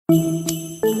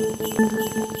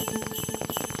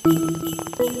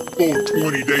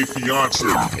20-Day Fiance.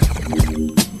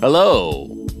 Hello,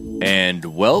 and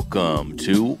welcome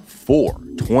to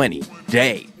 420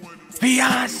 Day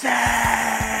Fiance,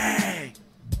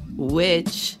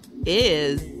 which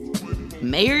is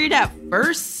Married at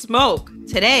First Smoke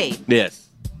today. Yes,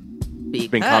 Because,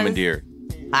 it's been commandeered.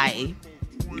 Hi.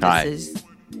 Hi. This is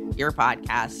your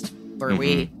podcast where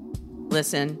we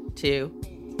listen to,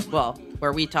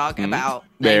 where we talk about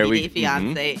 90 Day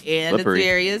Fiance and Slippery. its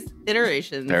various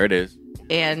iterations. There it is.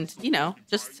 And,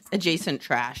 just adjacent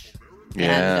trash.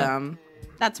 Yeah. And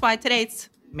that's why today it's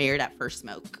Married at First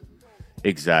Smoke.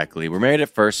 Exactly. We're married at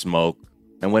first smoke.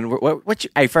 And when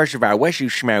hey, first of all, what you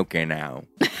smoking now?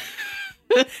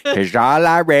 Because all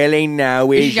I really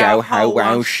know is yo ho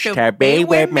wants to be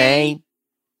with me.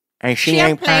 And she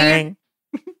ain't playing.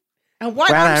 And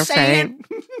what I'm saying.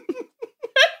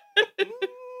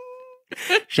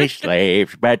 She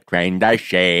sleeps between the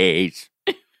shades.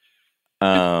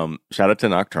 Shout out to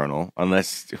Nocturnal. I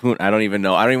don't even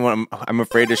know. I'm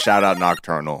afraid to shout out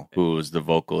Nocturnal, who's the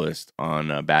vocalist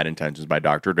on Bad Intentions by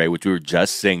Dr. Dre, which we were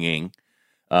just singing.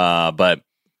 But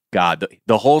God,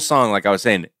 the whole song, like I was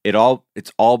saying,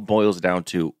 it's all boils down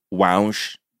to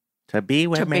 "Woush to be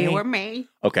with me." To be with me.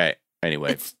 Okay.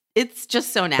 Anyway, it's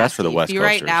just so nasty. That's for the West If you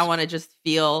right Coasters. now want to just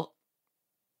feel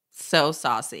so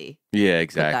saucy. yeah,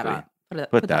 exactly.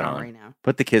 Put that on right now.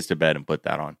 Put the kids to bed and put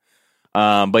that on.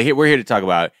 But we're here to talk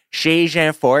about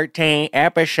Season 14,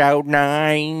 Episode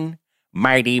 9,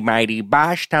 Mighty Mighty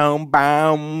Boston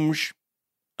Bombs.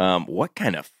 What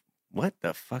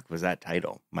the fuck was that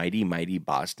title? Mighty Mighty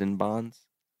Boston Bonds?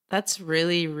 That's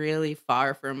really, really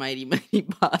far from Mighty Mighty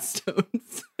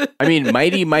Boston's. I mean,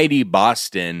 Mighty Mighty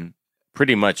Boston,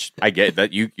 pretty much, I get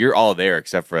that you're all there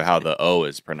except for how the O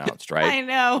is pronounced, right? I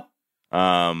know.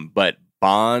 But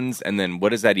bonds, and then what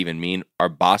does that even mean? Are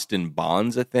Boston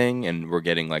bonds a thing? And we're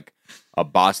getting like a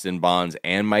Boston Bonds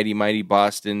and Mighty Mighty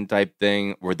Boston type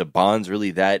thing. Were the bonds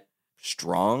really that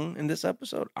strong in this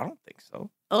episode? I don't think so.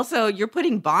 Also, you're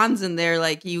putting bonds in there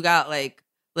like you got like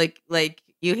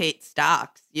you hate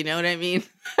stocks. You know what I mean?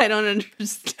 I don't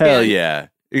understand. Hell yeah.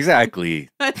 Exactly.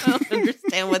 I don't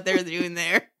understand what they're doing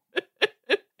there.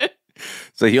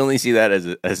 So you only see that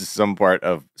as some part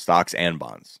of stocks and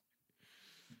bonds.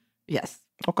 Yes.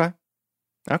 Okay.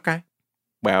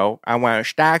 Well, I want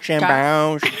stocks and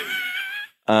bonds.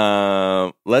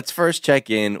 Let's first check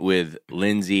in with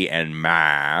Lindsay and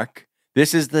Mac.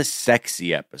 This is the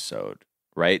sexy episode,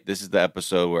 right? This is the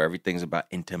episode where everything's about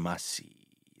intimacy.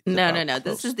 No.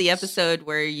 This is the episode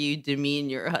where you demean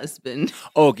your husband.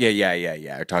 Oh, yeah.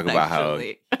 I talk about how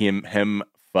Sexually. him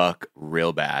fuck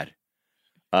real bad.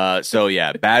 So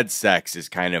yeah, bad sex is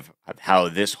kind of how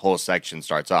this whole section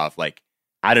starts off. Like,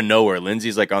 out of nowhere,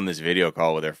 Lindsay's like on this video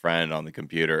call with her friend on the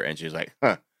computer, and she's like,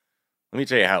 let me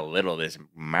tell you how little this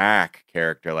Mac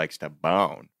character likes to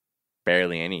bone.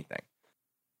 Barely anything.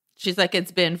 She's like,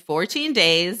 it's been 14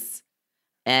 days,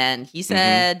 and he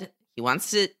said he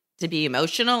wants it to be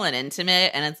emotional and intimate,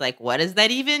 and it's like, what does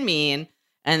that even mean?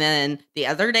 And then the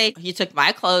other day, he took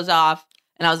my clothes off,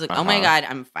 and I was like, oh my God,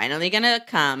 I'm finally going to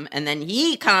come. And then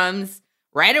he comes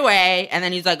right away, and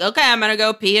then he's like, okay, I'm going to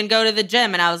go pee and go to the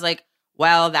gym. And I was like,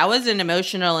 well, that wasn't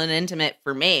emotional and intimate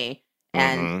for me.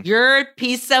 And you're a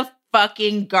piece of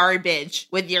fucking garbage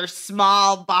with your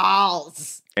small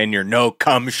balls. And your no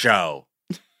cum show.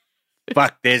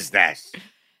 Fuck is this?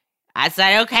 I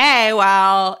said, okay,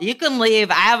 well, you can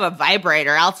leave. I have a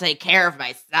vibrator. I'll take care of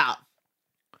myself.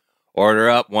 Order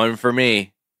up one for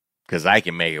me, because I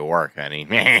can make it work, honey.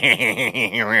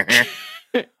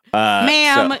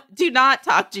 Ma'am, do not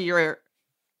talk to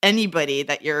anybody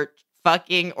that you're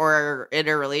fucking or in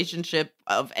a relationship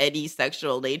of any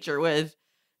sexual nature with.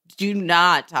 Do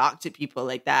not talk to people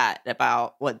like that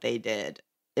about what they did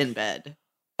in bed.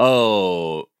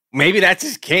 Oh, maybe that's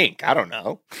his kink. I don't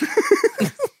know.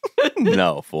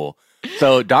 No, fool.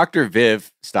 So Dr.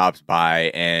 Viv stops by,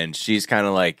 and she's kind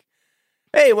of like,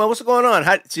 hey, well, what's going on?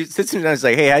 She sits down and is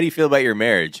like, hey, how do you feel about your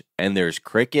marriage? And there's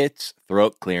crickets,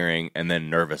 throat clearing, and then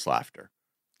nervous laughter.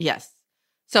 Yes.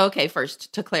 So, okay,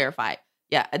 first, to clarify.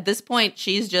 Yeah, at this point,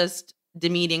 she's just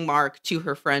demeaning Mark to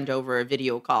her friend over a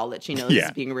video call that she knows is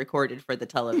being recorded for the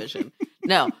television.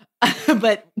 No,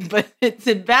 but it's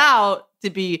about to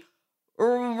be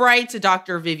right to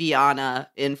Dr. Viviana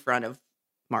in front of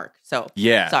Mark. So,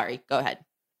 yeah. Sorry, go ahead.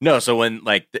 No, so when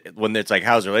it's like,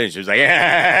 how's the relationship? It's like,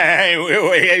 hey,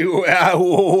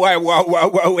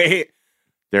 wait.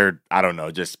 They're, I don't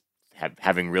know, just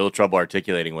having real trouble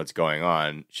articulating what's going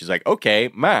on. She's like, okay,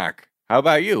 Mac, how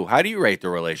about you? How do you rate the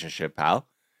relationship, pal?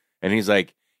 And he's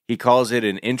like, he calls it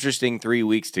an interesting 3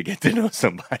 weeks to get to know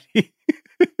somebody.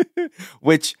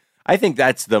 Which I think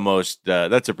that's the most,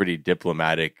 that's a pretty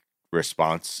diplomatic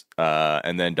response.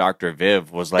 And then Dr.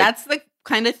 Viv was like, That's the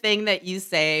kind of thing that you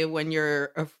say when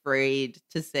you're afraid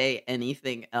to say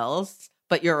anything else,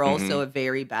 but you're also Mhm. a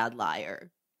very bad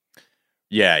liar.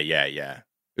 yeah.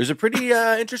 It was a pretty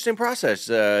interesting process,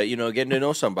 getting to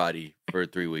know somebody for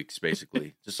 3 weeks,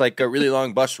 basically. Just like a really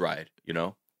long bus ride,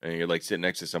 and you're like sitting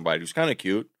next to somebody who's kind of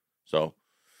cute. So,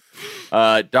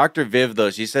 Dr. Viv,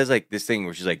 though, she says like this thing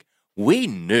where she's like, we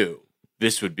knew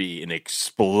this would be an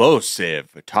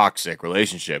explosive, toxic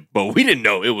relationship, but we didn't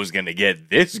know it was going to get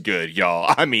this good,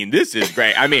 y'all. I mean, this is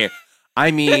great. I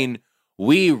mean,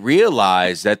 we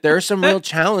realize that there are some real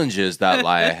challenges that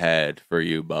lie ahead for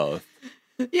you both.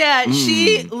 Yeah,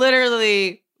 she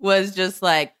literally was just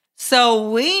like,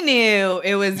 so we knew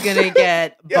it was going to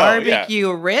get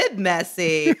barbecue rib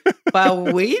messy,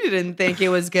 but we didn't think it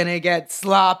was going to get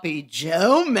sloppy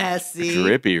Joe messy.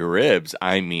 Drippy ribs.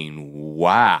 I mean,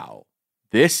 wow.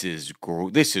 This is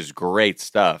great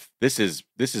stuff. This is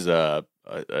a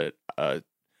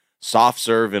soft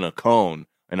serve in a cone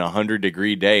in a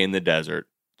 100-degree day in the desert.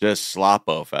 Just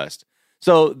sloppo fest.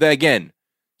 So again,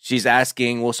 she's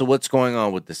asking, well, so what's going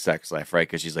on with the sex life, right?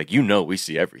 Because she's like, we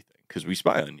see everything because we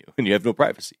spy on you and you have no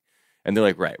privacy. And they're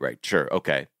like, right, sure,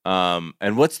 okay.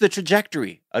 And what's the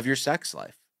trajectory of your sex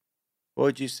life? What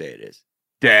would you say it is?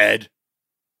 Dead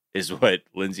is what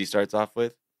Lindsay starts off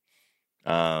with.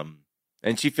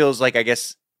 And she feels like, I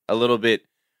guess, a little bit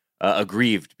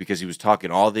aggrieved because he was talking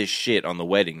all this shit on the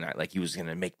wedding night. Like he was going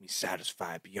to make me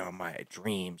satisfied beyond my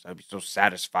dreams. I'd be so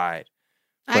satisfied.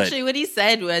 Actually, what he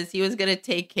said was he was going to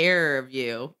take care of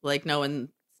you, like no one's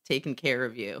taken care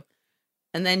of you.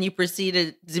 And then you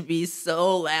proceeded to be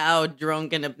so loud,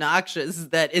 drunk, and obnoxious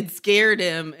that it scared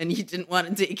him and he didn't want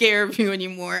to take care of you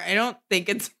anymore. I don't think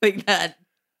it's like that.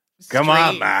 Come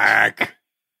on, Mark.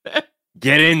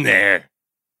 Get in there.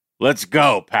 Let's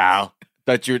go, pal.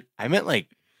 I meant like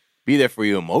be there for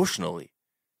you emotionally,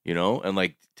 and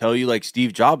like tell you like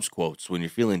Steve Jobs quotes when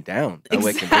you're feeling down. That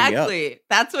way it can bring you up.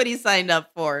 That's what he signed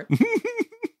up for.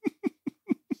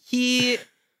 He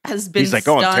has been He's like,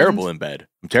 stunned. I'm terrible in bed.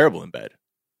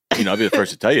 I'll be the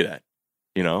first to tell you that.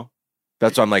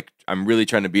 That's why I'm like, I'm really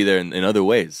trying to be there in other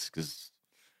ways because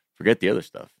forget the other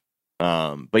stuff.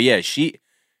 But yeah, she's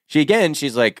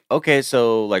like, okay,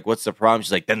 so like, what's the problem?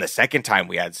 She's like, then the second time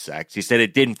we had sex, he said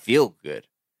it didn't feel good.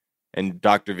 And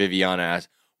Dr. Viviana asked,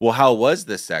 well, how was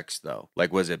the sex though?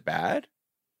 Like, was it bad?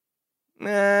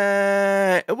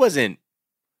 It wasn't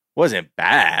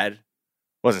bad. It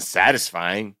wasn't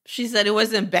satisfying. She said it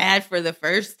wasn't bad for the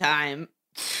first time,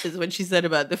 is what she said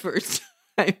about the first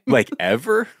time. Like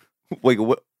ever? Like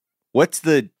what's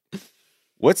that?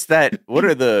 What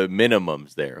are the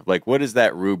minimums there? Like, what is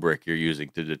that rubric you're using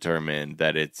to determine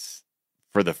that it's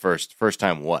for the first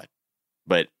time what?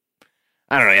 But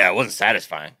I don't know. Yeah, it wasn't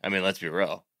satisfying. I mean, let's be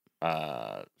real.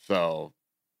 So,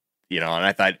 and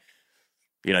I thought,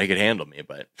 he could handle me,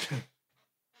 but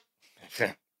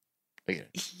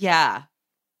yeah.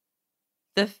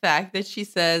 The fact that she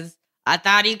says, I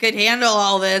thought he could handle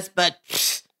all this, but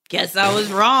guess I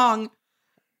was wrong.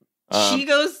 She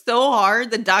goes so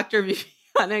hard that Dr.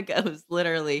 Viviana goes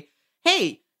literally,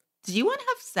 hey, do you want to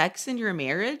have sex in your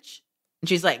marriage? And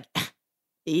she's like,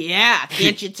 yeah,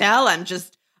 can't you tell?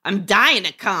 I'm dying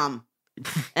to come.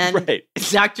 And right.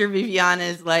 Dr. Viviana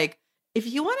is like, if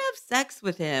you want to have sex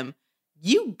with him,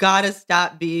 you gotta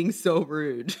stop being so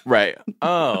rude. Right.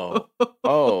 Oh.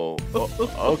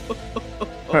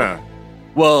 Huh.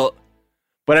 Well,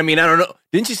 but I mean, I don't know.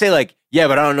 Didn't she say like, yeah,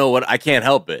 but I don't know what, I can't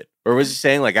help it. Or was she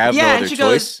saying like, I have no other choice?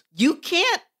 Goes, you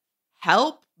can't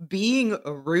help being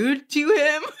rude to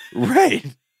him. Right.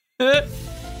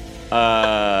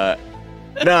 No,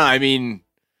 I mean,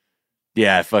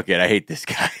 yeah, fuck it. I hate this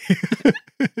guy.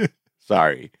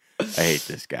 Sorry. I hate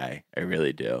this guy. I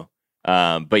really do.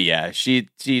 But yeah, she,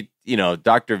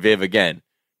 Dr. Viv again,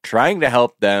 trying to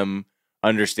help them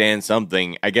understand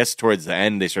something. I guess towards the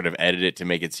end, they sort of edit it to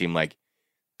make it seem like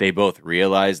they both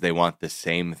realize they want the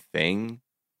same thing.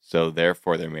 So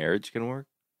therefore their marriage can work.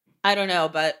 I don't know,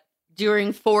 but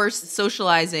during forced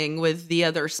socializing with the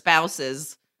other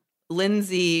spouses,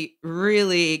 Lindsay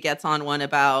really gets on one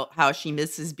about how she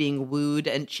misses being wooed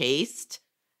and chased.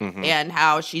 Mm-hmm. And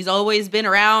how she's always been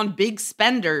around big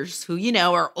spenders who,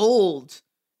 are old.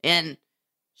 And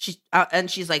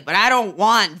she's like, but I don't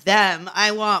want them.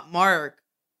 I want Mark.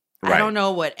 Right. I don't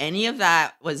know what any of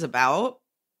that was about.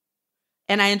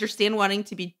 And I understand wanting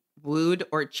to be wooed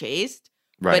or chased.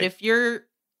 Right. But if you're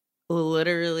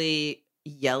literally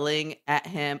yelling at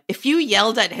him, if you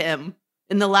yelled at him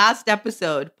in the last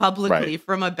episode publicly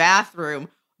from a bathroom,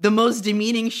 the most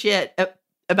demeaning shit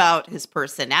about his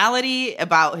personality,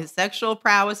 about his sexual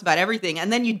prowess, about everything.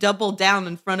 And then you double down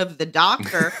in front of the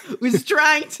doctor who's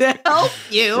trying to help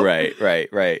you. Right.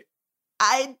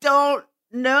 I don't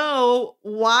know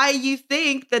why you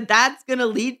think that that's going to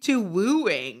lead to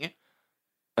wooing.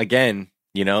 Again,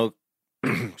 you know,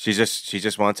 she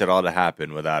just wants it all to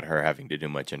happen without her having to do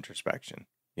much introspection.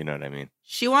 You know what I mean?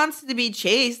 She wants to be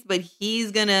chased, but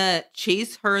he's going to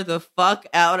chase her the fuck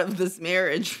out of this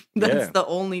marriage. That's the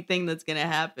only thing that's going to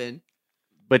happen.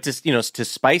 But just, you know, to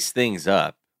spice things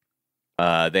up,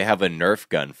 they have a Nerf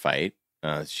gun fight.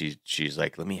 She's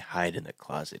like, let me hide in the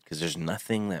closet because there's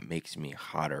nothing that makes me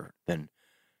hotter than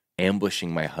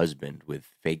ambushing my husband with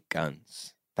fake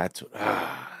guns. That's what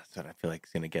I feel like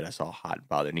is going to get us all hot and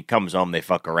bothered. And he comes home, they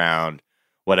fuck around,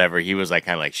 whatever. He was like,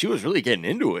 kind of like, she was really getting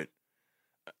into it.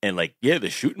 And like, yeah, the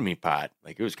shooting me pot.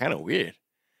 Like, it was kind of weird.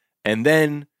 And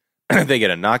then they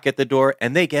get a knock at the door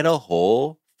and they get a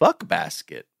whole fuck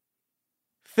basket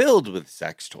filled with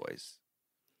sex toys.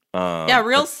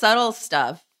 Real subtle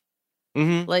stuff.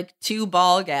 Mm-hmm. Like 2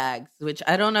 ball gags, which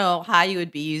I don't know how you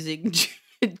would be using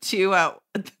 2 out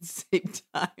at the same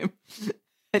time.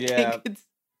 I think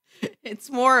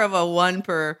it's more of a 1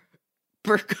 per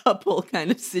couple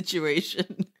kind of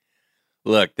situation.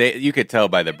 Look, you could tell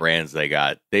by the brands they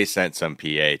got. They sent some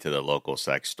PA to the local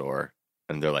sex store,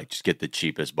 and they're like, just get the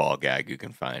cheapest ball gag you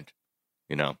can find.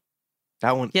 You know?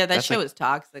 That one. Yeah, that shit was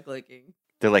toxic looking.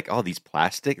 They're like, oh, these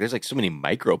plastic? There's like so many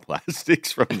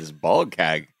microplastics from this ball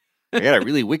gag. I got a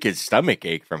really wicked stomach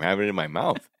ache from having it in my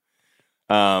mouth.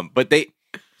 But they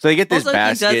get this also,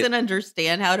 basket. He doesn't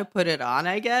understand how to put it on,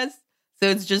 I guess. So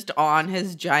it's just on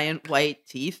his giant white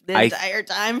teeth the entire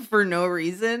time for no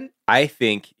reason. I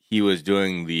think he was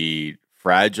doing the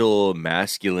fragile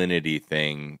masculinity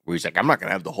thing where he's like, I'm not going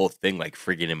to have the whole thing like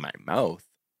friggin' in my mouth.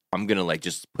 I'm going to like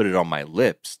just put it on my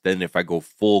lips. Then if I go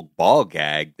full ball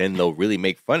gag, then they'll really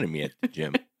make fun of me at the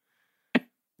gym.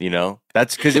 You know?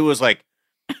 That's because it was like,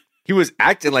 he was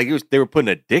acting like they were putting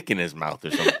a dick in his mouth or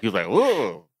something. He was like,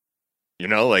 whoa. You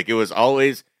know, like it was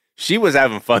always, she was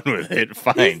having fun with it.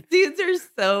 Fine. These dudes are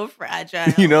so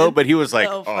fragile. You know, but he was like,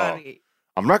 so funny.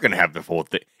 I'm not going to have the whole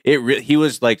thing. He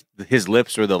was like, his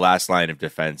lips were the last line of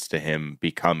defense to him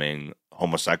becoming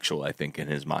homosexual, I think, in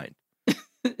his mind.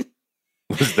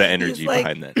 Was the energy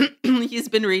behind that. He's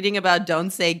been reading about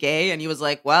Don't Say Gay, and he was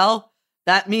like, well,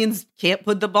 that means can't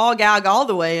put the ball gag all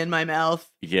the way in my mouth.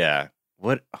 Yeah.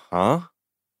 What? Huh?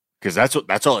 Because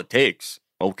that's all it takes.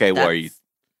 Okay, well, is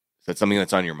that something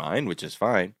that's on your mind, which is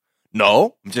fine?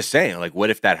 No, I'm just saying, like, what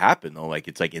if that happened, though? Like,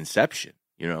 it's like Inception,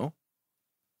 you know?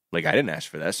 Like, I didn't ask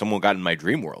for that. Someone got in my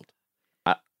dream world.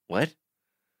 What?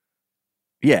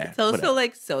 Yeah. It's also,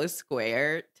 like, so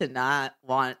square to not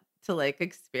want to, like,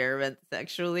 experiment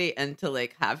sexually and to,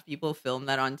 like, have people film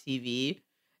that on TV.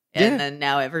 And then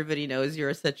now everybody knows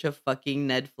you're such a fucking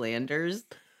Ned Flanders.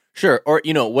 Sure. Or,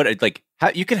 you know, what, like,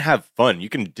 you can have fun. You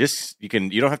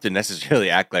don't have to necessarily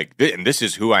act like, and this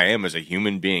is who I am as a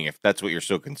human being, if that's what you're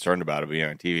so concerned about being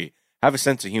on TV. Have a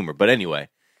sense of humor. But anyway,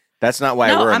 that's not why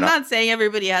I'm not saying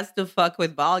everybody has to fuck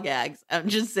with ball gags. I'm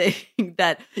just saying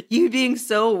that you being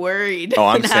so worried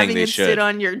and having it sit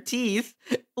on your teeth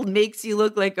makes you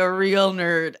look like a real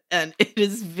nerd. And it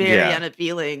is very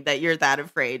unappealing that you're that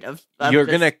afraid of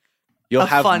you'll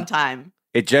have fun time.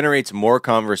 It generates more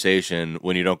conversation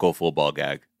when you don't go full ball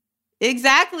gag.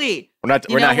 Exactly. We're not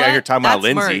here talking about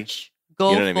Lindsay. Merch.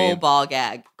 Go full ball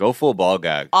gag. Go full ball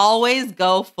gag. Always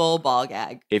go full ball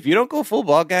gag. If you don't go full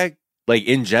ball gag, like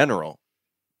in general,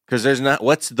 because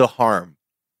what's the harm?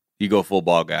 You go full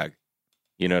ball gag.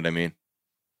 You know what I mean?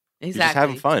 Exactly. You're just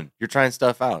having fun. You're trying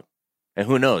stuff out. And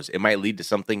who knows? It might lead to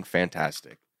something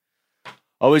fantastic.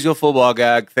 Always go full ball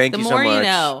gag. Thank you so much. The more you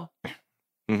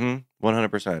know.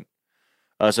 100%.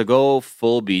 So go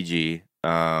full BG.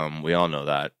 We all know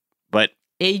that. But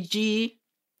AG,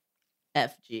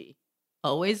 FG.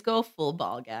 Always go full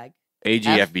ball gag. AG,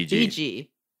 FBG. BG.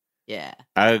 Yeah.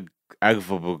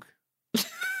 Agfabug.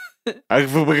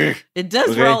 It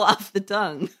does roll off the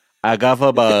tongue.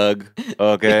 Agafabug.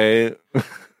 Okay.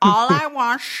 All I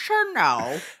want to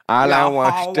know.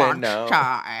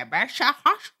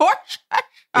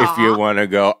 If you want to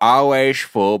go always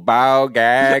full ball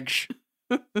gags.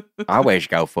 Always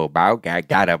go full ball gag.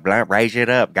 Got a blunt, raise it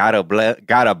up. Got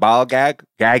a ball gag,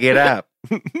 gag it up.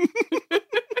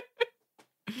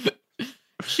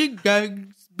 She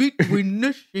gags between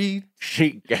the sheets.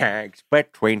 She gags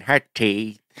between her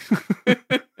teeth.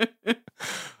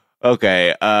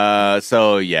 Okay,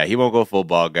 so yeah, he won't go full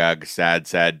ball gag. Sad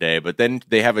day. But then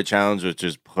they have a challenge, which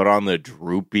is put on the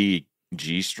droopy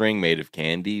G-string made of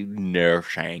candy. No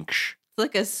thanks. It's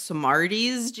like a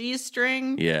Smarties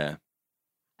G-string. Yeah.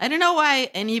 I don't know why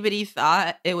anybody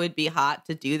thought it would be hot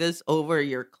to do this over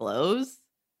your clothes.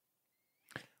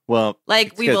 Well,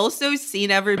 Like, we've also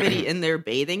seen everybody in their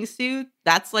bathing suit.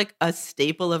 That's like a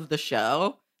staple of the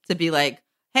show, to be like,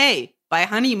 hey, by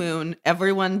honeymoon,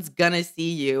 everyone's gonna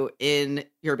see you in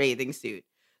your bathing suit.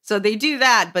 So they do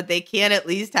that, but they can't at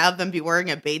least have them be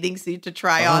wearing a bathing suit to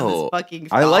try on this fucking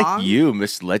thong. I like you,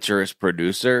 Miss Lecherous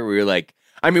producer. We were like,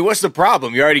 I mean, what's the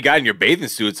problem? You already got in your bathing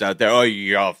suits out there. Oh,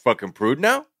 you all fucking prude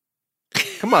now?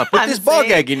 Come on, put this ball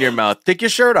gag in your mouth. Take your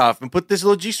shirt off and put this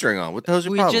little G-string on. What the hell's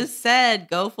your problem? We just said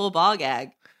go full ball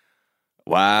gag.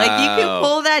 Wow. Like, you can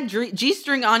pull that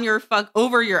G-string on your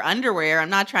over your underwear. I'm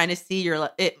not trying to see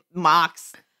it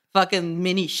mocks fucking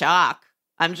mini shock.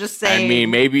 I'm just saying. I mean,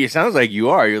 maybe it sounds like you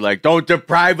are. You're like, don't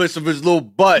deprive us of his little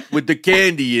butt with the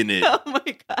candy in it. Oh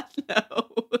my God, no.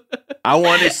 I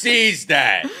want to seize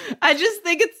that. I just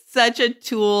think it's such a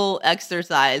tool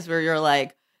exercise where you're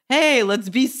like, hey, let's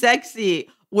be sexy.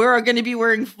 We're going to be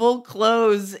wearing full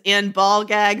clothes and ball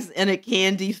gags and a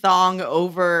candy thong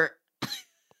over.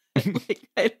 Like,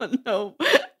 I don't know.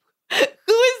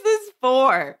 Who is this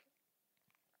for?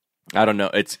 I don't know.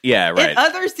 It's, yeah, right. In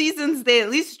other seasons, they at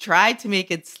least tried to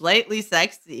make it slightly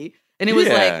sexy. And it was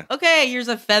like, okay, here's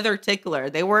a feather tickler.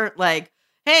 They weren't like,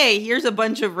 hey, here's a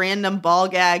bunch of random ball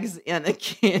gags and a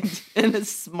candy and a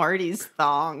Smarties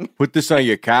thong. Put this on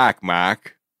your cock,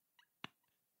 Mark.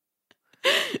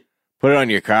 Put it on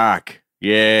your cock.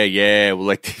 Yeah. Well,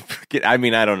 like, I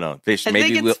mean, I don't know. I think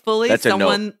it's fully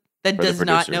someone that does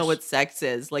not know what sex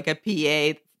is. Like a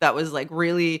PA that was like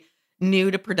really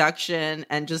new to production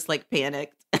and just like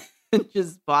panicked and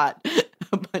just bought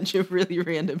a bunch of really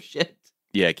random shit.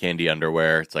 Yeah, candy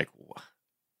underwear. It's like,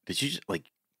 did you just like,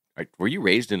 were you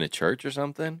raised in a church or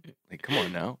something? Like, come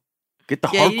on now. Get the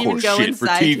hardcore shit for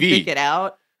TV. To pick it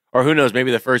out. Or who knows,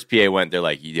 maybe the first PA went, they're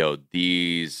like, yo,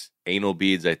 these anal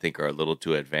beads, I think, are a little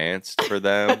too advanced for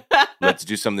them. Let's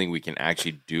do something we can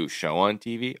actually show on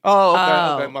TV.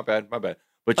 Oh, okay, my bad.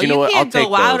 But you know what? I'll take those. You can't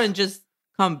go out and just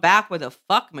come back with a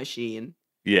fuck machine.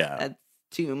 Yeah. That's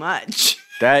too much.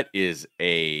 That is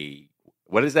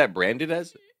what is that branded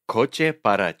as? Coche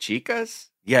para chicas?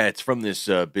 Yeah, it's from this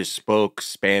bespoke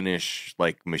Spanish,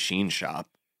 like, machine shop.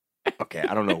 Okay,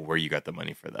 I don't know where you got the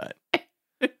money for that.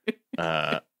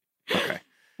 Okay.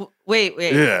 Wait.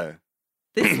 Yeah.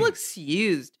 This looks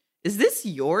used. Is this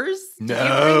yours? No. Did you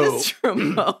bring this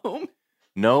from home?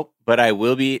 Nope, but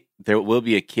there will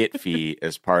be a kit fee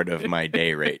as part of my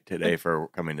day rate today for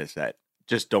coming to set.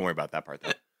 Just don't worry about that part,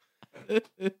 though.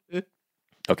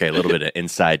 Okay, a little bit of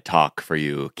inside talk for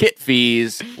you. Kit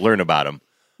fees, learn about them.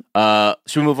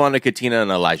 Should we move on to Katina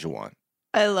and Elijah Wan?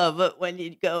 I love it when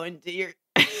you go into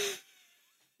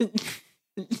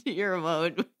your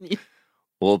mode.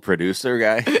 Old producer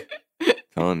guy.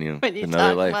 Telling you. When you another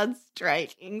talk life. about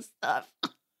striking stuff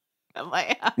at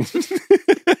my house.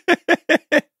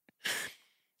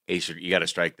 Ace, you got to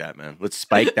strike that, man. Let's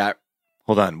spike that.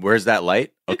 Hold on. Where's that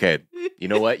light? Okay. You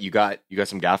know what? You got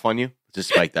some gaff on you? Just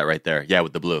spike that right there. Yeah,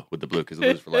 with the blue, because the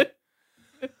blue's for light.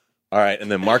 All right.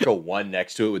 And then mark a 1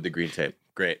 next to it with the green tape.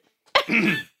 Great. All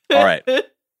right. All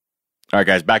right,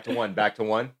 guys. Back to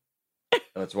one.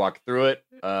 Let's walk through it.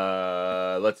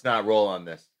 Let's not roll on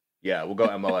this. Yeah, we'll go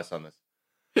MLS on this.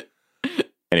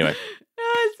 Anyway.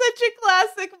 It's such a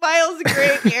classic Miles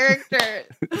Gray character.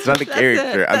 It's not a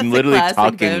character. I'm literally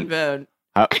talking. Bone.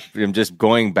 I'm just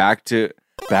going back to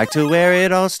where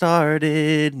it all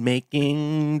started,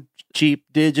 making cheap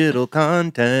digital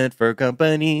content for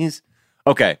companies.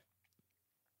 Okay.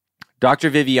 Dr.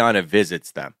 Viviana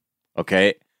visits them.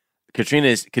 Okay.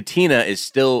 Katina is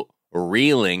still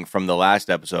reeling from the last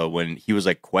episode when he was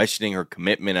like questioning her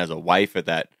commitment as a wife at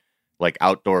that like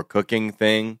outdoor cooking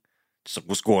thing. Just like,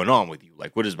 what's going on with you?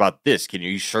 Like, what is about this? Are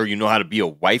you sure you know how to be a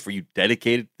wife? Are you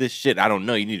dedicated to this shit? I don't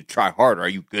know. You need to try harder. Are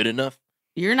you good enough?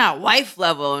 You're not wife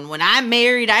level. And when I'm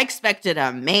married, I expected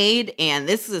a maid. And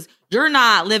you're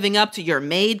not living up to your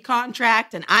maid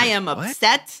contract. And I am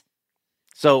upset.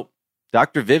 So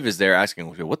Dr. Viv is there asking,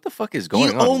 what the fuck is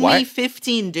going on? You owe me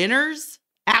 15 dinners?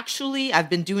 Actually, I've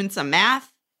been doing some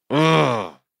math.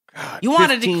 Oh, God. You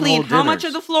wanted to clean how much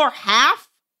of the floor? Half?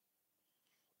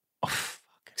 Oh, fuck.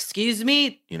 Excuse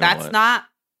me? That's not...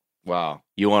 Wow.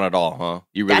 You want it all, huh?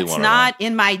 You really want it all. That's not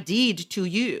in my deed to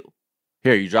you.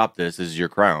 Here, you drop this. This is your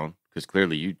crown. Because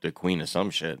clearly you're the queen of some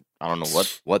shit. I don't know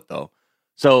what though.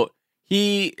 So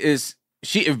if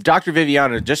Dr.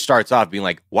 Viviana just starts off being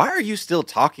like, why are you still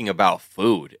talking about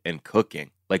food and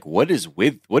cooking? Like, what is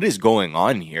going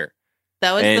on here?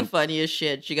 That was the funniest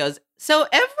shit. She goes, so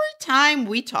every time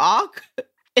we talk,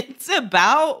 it's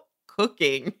about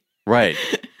cooking. Right.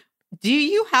 do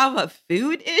you have a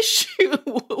food issue?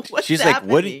 What's She's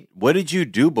happening? like, what did you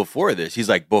do before this? He's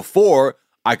like, before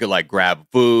I could like grab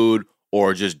food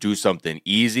or just do something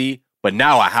easy, but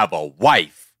now I have a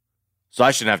wife. So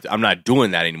I shouldn't have to, I'm not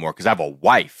doing that anymore because I have a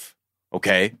wife.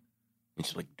 Okay. And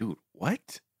she's like, dude,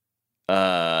 what?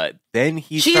 Then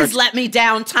She's let me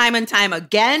down time and time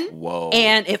again. Whoa.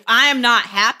 And if I'm not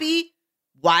happy,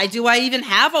 why do I even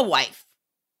have a wife?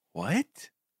 What?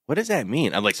 What does that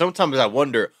mean? I'm like, sometimes I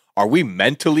wonder, are we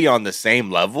mentally on the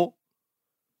same level?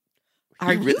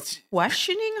 Are you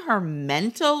questioning her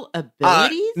mental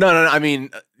abilities? No. I mean,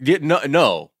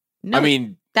 no. I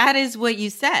mean, that is what you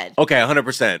said. Okay,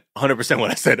 100%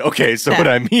 what I said. Okay, so what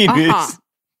I mean is,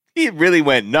 he really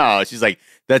went, no. She's like,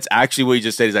 that's actually what you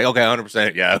just said. He's like, okay,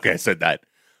 100%. Yeah, okay, I said that.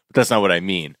 But that's not what I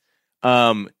mean.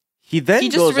 He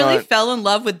just really fell in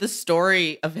love with the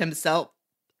story of himself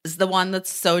as the one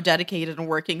that's so dedicated and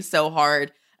working so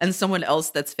hard and someone else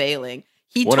that's failing.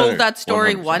 He told that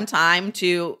story 100%. one time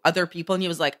to other people and he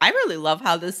was like, I really love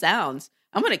how this sounds.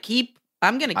 I'm going to keep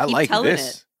telling it.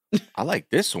 I like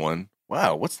this one.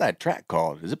 Wow, what's that track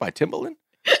called? Is it by Timbaland?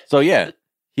 So yeah,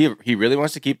 he really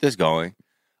wants to keep this going.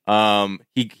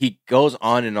 He goes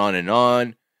on and on and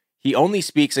on. He only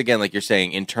speaks, again, like you're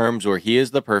saying, in terms where he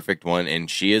is the perfect one and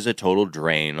she is a total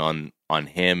drain on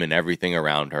him and everything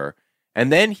around her. And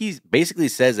then he basically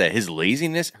says that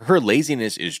her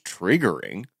laziness is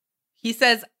triggering. He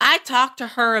says, I talked to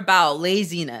her about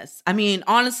laziness. I mean,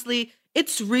 honestly,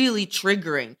 it's really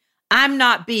triggering. I'm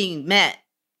not being met.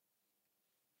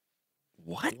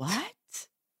 What? What?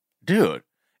 Dude.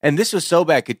 And this was so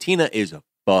bad. Katina is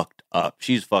fucked up.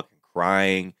 She's fucking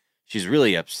crying. She's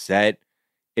really upset.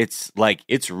 It's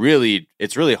really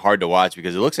hard to watch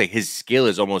because it looks like his skill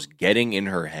is almost getting in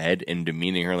her head and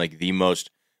demeaning her like the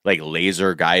most like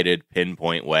laser guided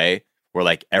pinpoint way where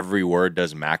like every word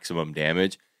does maximum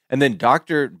damage. And then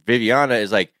Dr. Viviana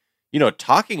is like,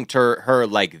 talking to her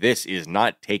like this is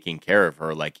not taking care of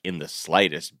her like in the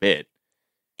slightest bit.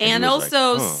 And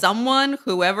also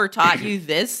whoever taught you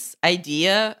this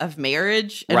idea of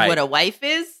marriage and what a wife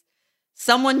is,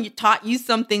 someone taught you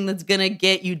something that's going to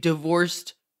get you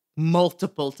divorced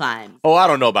multiple times. Oh, I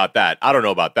don't know about that.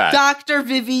 Dr.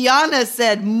 Viviana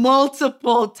said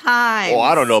multiple times. Oh,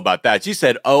 I don't know about that. She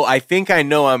said, oh, I think I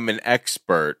know I'm an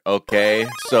expert. Okay.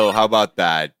 So how about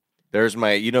that? There's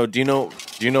my, do you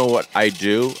know what I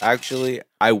do? Actually,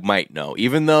 I might know,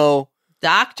 even though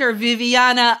Dr.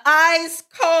 Viviana, ice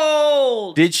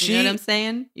cold. Did she? You know what I'm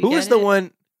saying? Who was the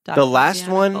one? The last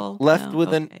one left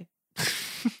with an.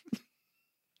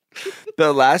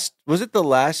 Was it the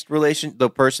last relation? The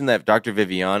person that Dr.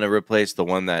 Viviana replaced, the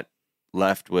one that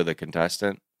left with a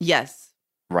contestant? Yes.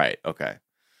 Right. Okay.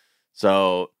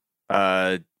 So,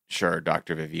 sure,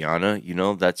 Dr. Viviana,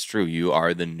 that's true. You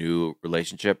are the new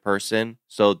relationship person.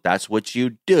 So that's what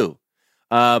you do.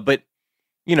 But,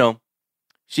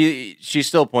 she's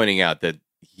still pointing out that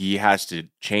he has to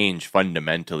change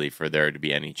fundamentally for there to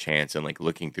be any chance. And like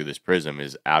looking through this prism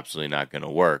is absolutely not going to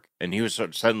work. And he was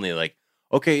suddenly like,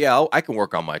 okay, yeah, I can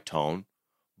work on my tone,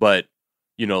 but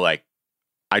like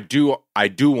I do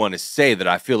want to say that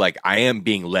I feel like I am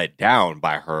being let down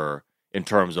by her in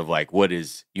terms of like what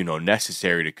is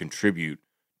necessary to contribute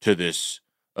to this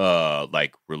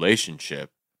like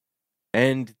relationship.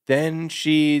 And then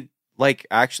she like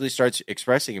actually starts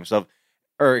expressing herself,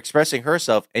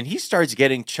 and he starts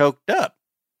getting choked up,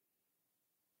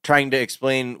 trying to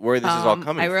explain where this is all coming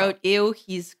from. I wrote, ew,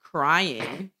 he's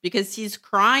crying because he's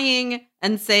crying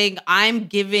and saying, I'm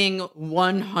giving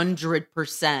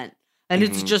 100%. And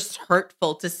it's just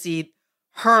hurtful to see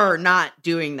her not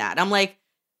doing that. I'm like,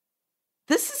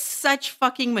 this is such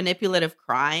fucking manipulative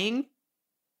crying.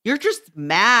 You're just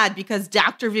mad because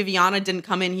Dr. Viviana didn't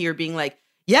come in here being like,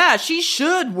 yeah, she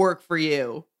should work for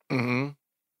you. Mm-hmm.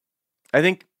 I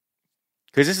think,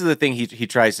 because this is the thing he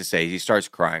tries to say. He starts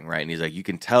crying, right? And he's like, you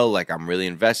can tell, like, I'm really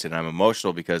invested. I'm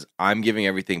emotional because I'm giving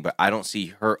everything, but I don't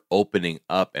see her opening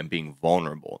up and being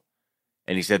vulnerable.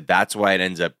 And he said that's why it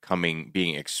ends up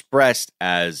being expressed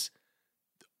as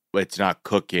it's not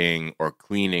cooking or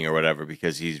cleaning or whatever,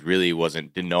 because he really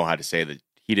didn't know how to say that.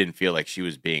 He didn't feel like she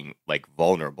was being, like,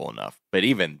 vulnerable enough. But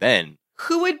even then,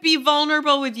 who would be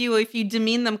vulnerable with you if you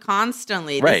demean them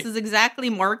constantly? Right. This is exactly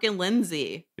Mark and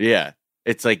Lindsay. Yeah.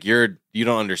 It's like you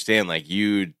don't understand, like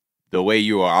the way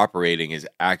you are operating is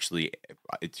actually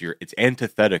it's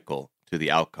antithetical to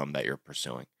the outcome that you're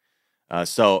pursuing.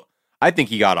 So I think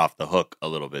he got off the hook a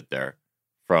little bit there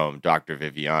from Dr.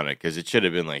 Viviana, because it should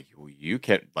have been like, you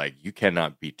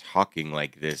cannot be talking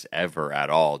like this ever at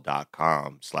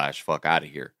all.com/fuck out of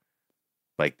here.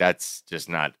 Like, that's just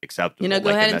not acceptable. Go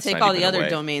like, ahead and take all the other way.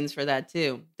 domains for that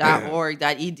too. .org,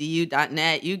 .edu,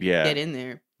 .net. You get in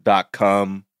there.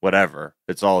 .com, whatever.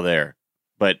 It's all there.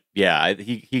 But yeah,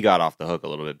 he got off the hook a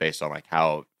little bit based on like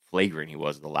how flagrant he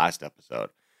was in the last episode,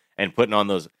 and putting on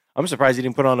those. I'm surprised he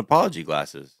didn't put on apology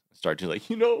glasses. Start to like,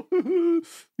 you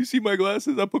see my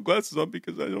glasses. I put glasses on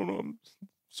because I don't know. I'm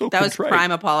so that contrite. was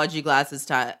prime apology glasses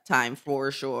time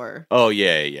for sure. Oh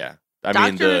yeah.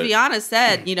 Dr. Viviana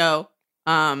said,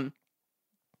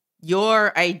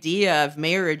 your idea of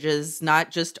marriage is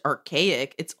not just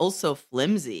archaic; it's also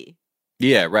flimsy.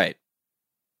 Yeah, right.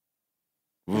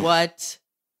 What?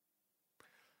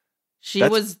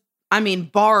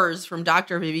 Bars from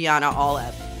Dr. Viviana all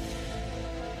up.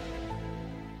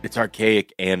 It's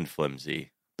archaic and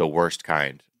flimsy. The worst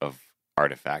kind of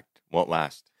artifact. Won't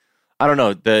last. I don't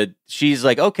know. She's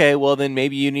like, okay, well then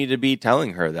maybe you need to be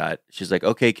telling her that. She's like,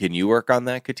 okay, can you work on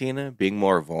that, Katina? Being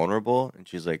more vulnerable? And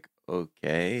she's like,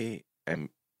 okay,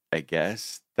 I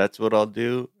guess that's what I'll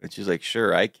do. And she's like,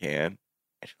 sure, I can.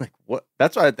 And I'm like, what?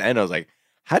 That's why at the end I was like,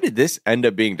 how did this end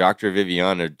up being Dr.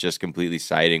 Viviana just completely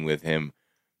siding with him,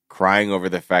 crying over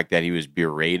the fact that he was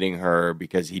berating her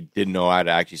because he didn't know how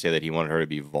to actually say that he wanted her to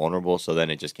be vulnerable. So then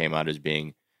it just came out as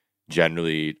being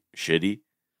generally shitty.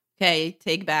 Okay,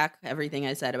 take back everything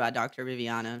I said about Dr.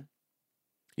 Viviana.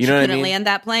 You know what I mean? Couldn't land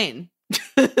that plane.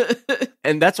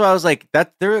 And that's why I was like,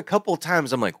 that there are a couple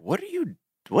times I'm like,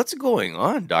 what's going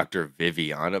on, Dr.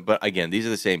 Viviana? But again, these are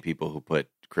the same people who put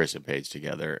Chris and Paige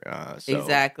together.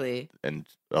 Exactly. And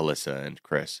Alyssa and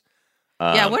Chris.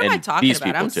 Yeah, what am I talking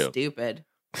about? I'm stupid.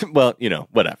 Well,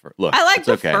 whatever. Look, I like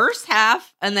the first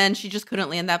half, and then she just couldn't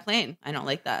land that plane. I don't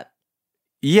like that.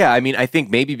 Yeah, I mean, I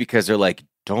think maybe because they're like,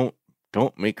 don't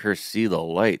make her see the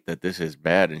light that this is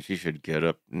bad and she should get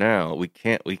up now. We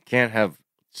can't have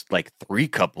like 3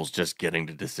 couples just getting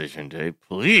to decision day.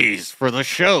 Please, for the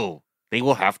show. They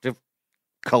will have to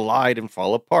collide and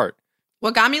fall apart.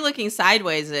 What got me looking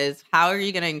sideways is, how are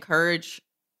you going to encourage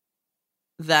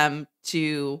them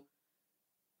to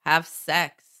have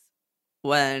sex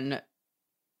when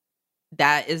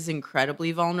that is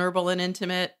incredibly vulnerable and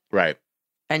intimate? Right.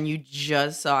 And you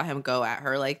just saw him go at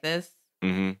her like this?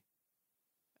 Mm-hmm.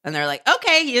 And they're like,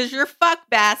 okay, here's your fuck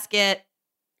basket.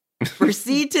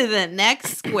 Proceed to the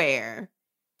next square.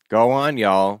 Go on,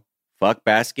 y'all. Fuck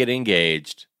basket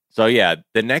engaged. So yeah,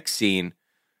 the next scene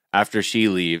after she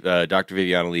leaves, Dr.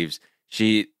 Viviana leaves,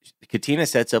 Katina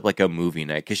sets up like a movie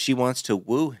night because she wants to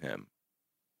woo him.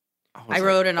 I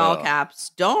wrote in all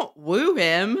caps, don't woo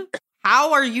him.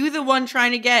 How are you the one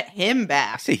trying to get him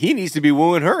back? I say he needs to be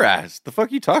wooing her ass. The fuck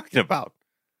are you talking about?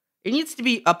 It needs to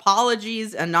be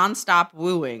apologies and nonstop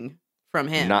wooing from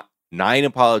him. Not 9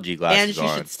 apology glasses and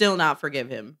she should still not forgive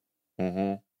him.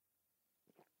 Mm-hmm.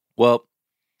 Well,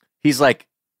 he's like,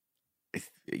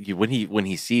 when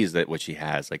he sees that what she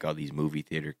has, like all these movie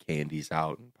theater candies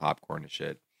out and popcorn and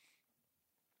shit,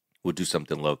 we'll do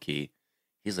something low key.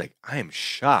 He's like, I am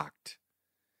shocked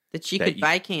that she could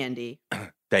buy candy.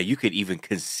 That you could even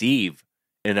conceive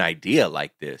an idea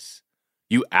like this.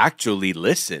 You actually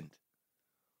listened.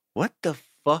 What the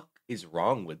fuck is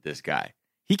wrong with this guy?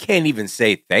 He can't even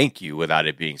say thank you without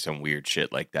it being some weird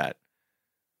shit like that.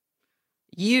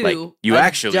 You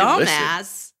actually dumbass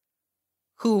listened.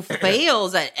 Who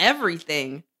fails at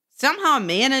everything somehow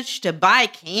managed to buy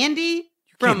candy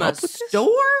from a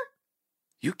store?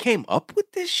 You came up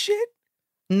with this shit?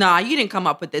 Nah, you didn't come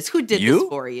up with this. Who did this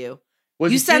for you?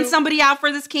 Was you sent somebody out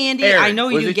for this candy? Aaron, I know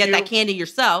you didn't get that candy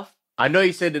yourself. I know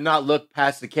you said to not look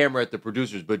past the camera at the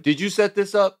producers, but did you set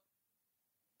this up?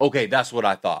 Okay, that's what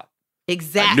I thought.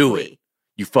 Exactly. I knew it.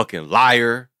 You fucking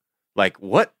liar. Like,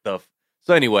 what the...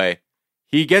 So anyway,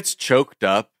 he gets choked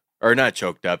up. Or not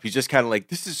choked up. He's just kind of like,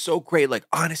 this is so great. Like,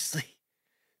 honestly,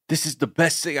 this is the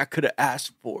best thing I could have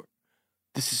asked for.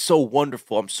 This is so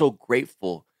wonderful. I'm so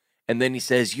grateful. And then he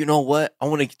says, you know what? I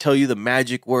want to tell you the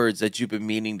magic words that you've been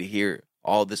meaning to hear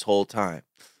all this whole time.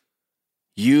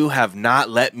 You have not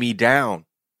let me down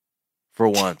for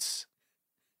once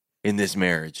in this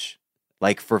marriage.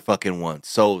 Like, for fucking once.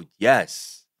 So,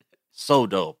 yes. So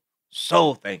dope.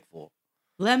 So thankful.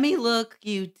 Let me look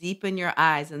you deep in your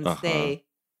eyes and say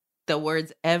the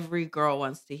words every girl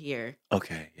wants to hear.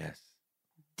 Okay, yes.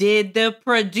 Did the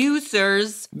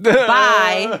producers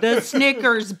buy the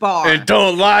Snickers bar? And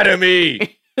don't lie to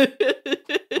me.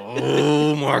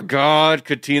 Oh my God,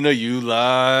 Katina, you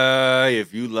lie.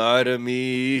 If you lie to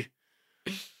me.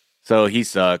 So he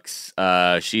sucks.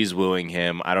 She's wooing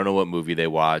him. I don't know what movie they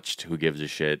watched. Who gives a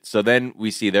shit? So then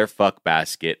we see their fuck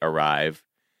basket arrive.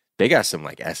 They got some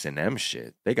like S&M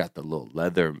shit. They got the little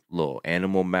leather, little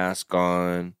animal mask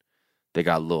on. They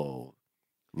got little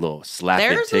Little slap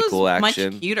and Theirs tickle was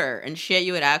action. much cuter and shit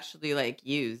you would actually like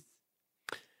use.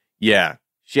 Yeah,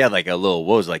 she had like a little,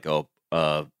 what was like a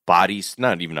body,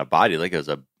 not even a body, like it was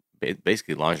a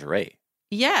basically lingerie,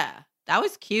 Yeah, that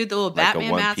was cute. The little like a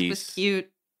Batman one mask piece. was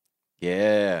cute.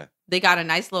 Yeah. They got a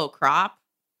nice little crop.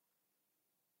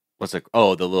 What's like?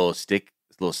 Oh, the little stick,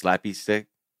 little slappy stick.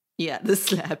 Yeah, the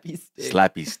slappy stick.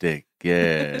 Slappy stick.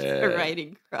 Yeah. The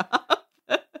writing crop.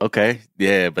 Okay.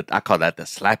 Yeah, but I call that the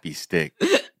slappy stick.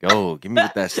 Go, give me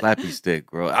with that slappy stick,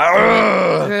 bro.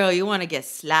 Arrgh! Girl, you want to get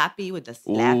slappy with the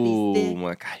slappy Ooh, stick?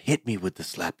 my God. Hit me with the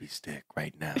slappy stick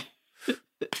right now.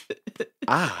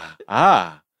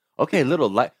 Okay, little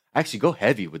light. Actually, go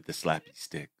heavy with the slappy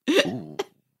stick. Ooh.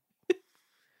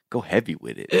 Go heavy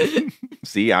with it.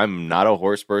 See, I'm not a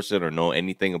horse person or know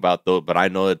anything about those, but I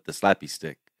know that the slappy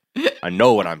stick. I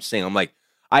know what I'm saying. I'm like,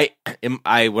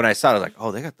 when I saw it, I was like,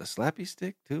 oh, they got the slappy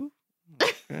stick too?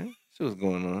 Okay. See what's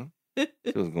going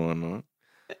on.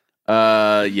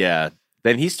 Yeah.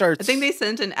 Then he starts. I think they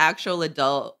sent an actual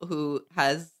adult who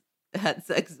has had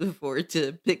sex before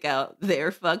to pick out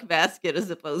their fuck basket as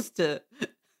opposed to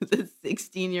the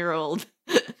 16-year-old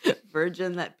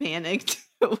virgin that panicked.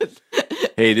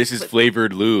 Hey, this is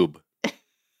flavored lube.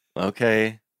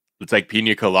 Okay. It's like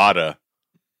pina colada.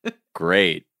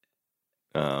 Great.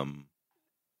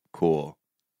 Cool.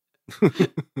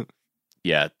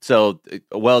 Yeah. So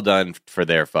well done for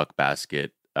their fuck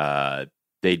basket.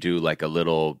 They do like a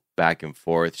little back and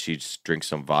forth. She just drinks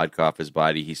some vodka off his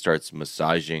body. He starts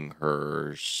massaging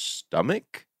her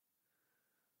stomach.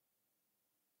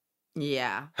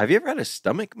 Yeah. Have you ever had a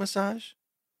stomach massage?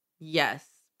 Yes.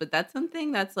 But that's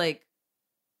something that's like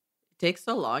takes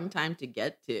a long time to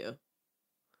get to.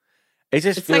 It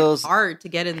just It's feels like hard to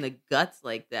get in the guts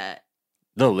like that.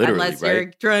 no, literally, Unless right? you're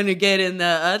trying to get in the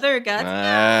other guts.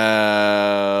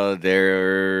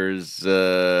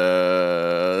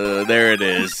 There it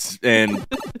is. And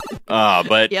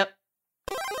but Yep.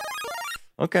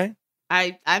 okay.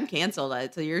 I'm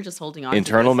canceled. So you're just holding on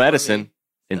Internal to this for medicine. me.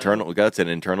 That's an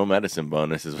internal medicine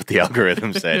bonus is what the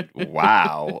algorithm said.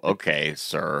 Wow. Okay,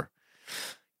 sir.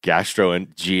 Gastro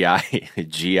and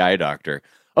GI doctor.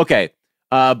 Okay.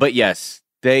 But yes,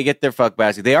 they get their fuck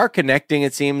basket. They are connecting,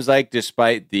 it seems like,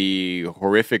 despite the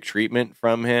horrific treatment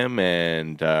from him.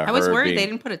 And I was her worried being- they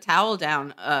didn't put a towel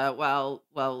down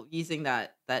while using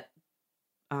that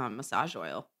massage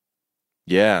oil.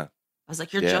 Yeah. I was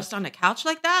like, you're Yeah. just on a couch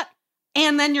like that?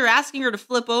 And then you're asking her to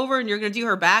flip over and you're going to do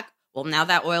her back? Well, now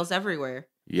that oil's everywhere.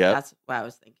 Yep. That's what I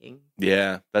was thinking.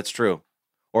 Yeah, that's true.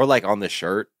 Or like on the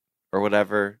shirt or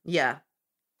whatever. Yeah.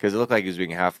 Because it looked like he was being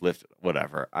half lifted.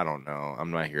 Whatever. I don't know.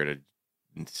 I'm not here to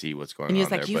see what's going And he on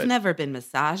was like, there. you've But never been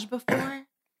massaged before?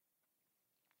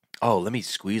 oh, let me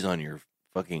squeeze on your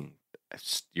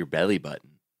your belly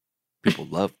button. People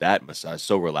love that massage.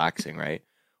 So relaxing, right?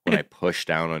 When I push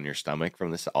down on your stomach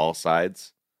from all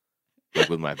sides, like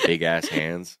with my big ass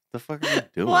hands. The fuck are you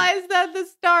doing? Why is that the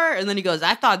start? And then he goes,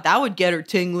 I thought that would get her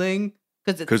tingling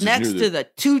because 'Cause it's it's next near to the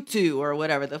tutu or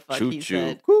whatever the fuck he Choo-choo.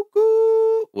 said.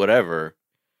 Cuckoo. Whatever.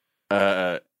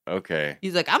 Okay.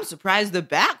 He's like, I'm surprised the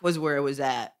back was where it was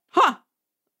at. Huh.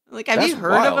 Like, have you That's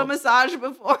heard of a wild. massage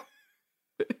before?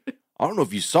 I don't know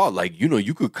if you saw it. Like,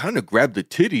 you could kind of grab the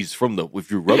titties from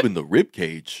if you're rubbing the rib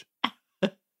cage.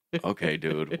 Okay,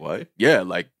 dude. What? Yeah,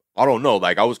 like, I don't know.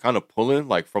 Like, I was kind of pulling,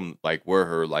 like, from, like, where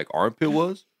her, like, armpit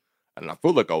was. And I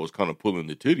feel like I was kind of pulling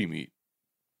the titty meat.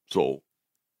 So,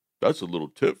 that's a little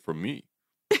tip from me.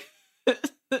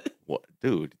 What?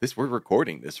 Dude, we're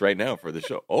recording this right now for the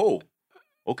show. Oh,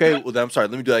 okay. Well, I'm sorry.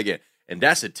 Let me do that again. And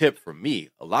that's a tip from me,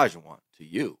 Elijah, to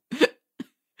you.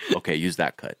 Okay, use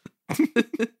that cut.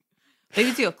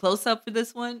 Maybe do a close up for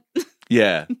this one.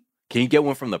 Yeah. Can you get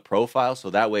one from the profile so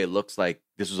that way it looks like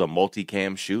this was a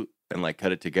multicam shoot and like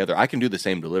cut it together? I can do the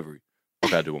same delivery.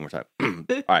 Okay, I'll do it one more time.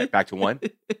 All right, back to one.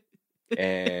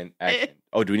 And action.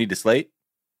 Oh, do we need the slate?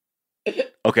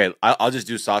 Okay, I'll just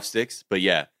do soft sticks. But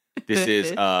yeah, this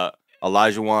is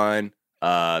Elijah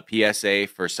PSA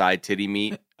for side titty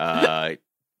meat.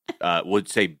 Would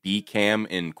say B cam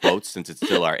in quotes since it's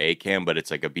still our A cam, but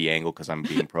it's like a B angle because I'm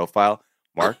being profile.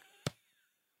 Mark,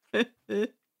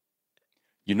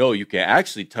 you know you can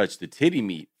actually touch the titty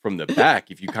meat from the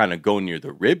back if you kind of go near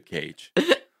the rib cage.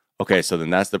 Okay, so then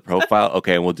that's the profile.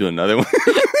 Okay, and we'll do another one.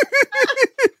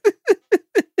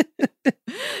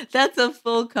 That's a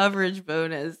full coverage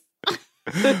bonus.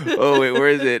 Oh wait, where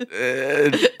is it?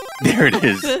 There it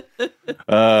is.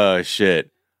 Oh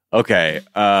shit. Okay.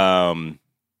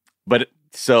 But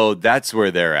so that's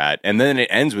where they're at, and then it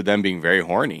ends with them being very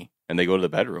horny, and they go to the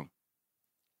bedroom.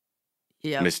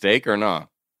 Yeah. Mistake or not?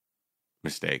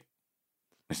 Mistake.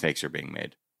 Mistakes are being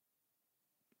made.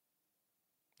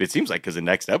 it seems like because the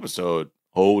next episode,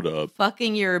 hold up.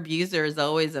 Fucking your abuser is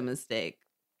always a mistake.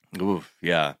 Oof,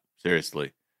 yeah,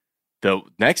 seriously. The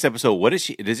next episode, what is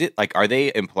she? Is it like, are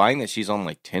they implying that she's on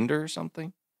like Tinder or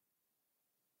something?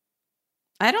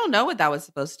 I don't know what that was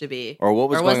supposed to be. Or what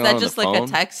was Or was going that on just the like phone?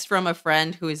 a text from a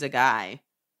friend who is a guy?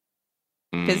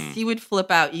 Because he would flip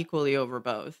out equally over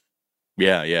both.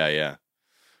 Yeah.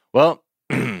 Well,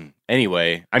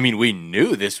 anyway, I mean, we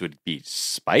knew this would be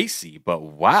spicy, but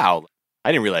wow.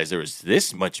 I didn't realize there was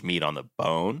this much meat on the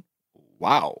bone.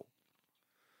 Wow.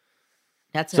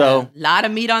 That's So- a lot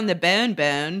of meat on the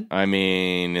bone. I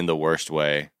mean, in the worst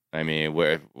way. I mean,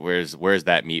 where's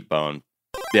that meat bone?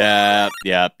 Yep.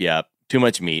 Too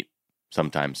much meat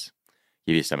sometimes.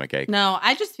 Give you a stomach ache. No,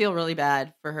 I just feel really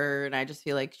bad for her, and I just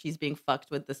feel like she's being fucked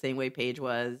with the same way Paige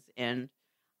was, and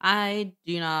I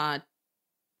do not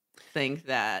think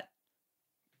that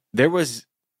There was,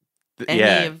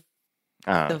 any of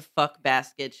uh, the fuck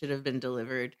basket should have been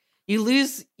delivered. You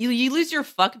lose your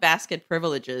fuck basket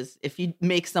privileges if you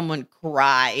make someone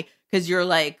cry because you're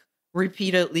like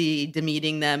repeatedly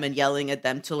demeaning them and yelling at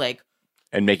them to like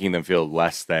and making them feel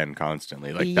less than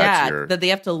constantly. Like, yeah, that's your, that they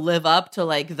have to live up to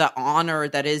like the honor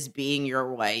that is being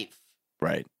your wife.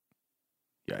 right.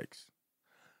 Yikes.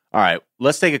 All right,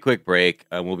 let's take a quick break.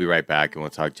 We'll be right back, and we'll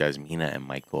talk Jasmina and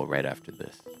Michael right after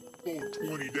this.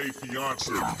 20-day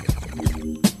fiance.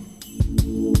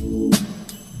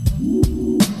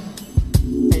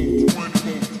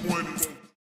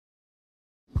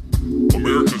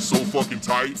 America's so fucking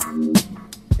tight.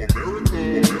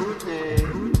 America.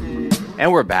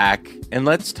 And we're back, and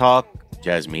let's talk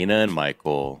Jasmina and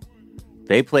Michael.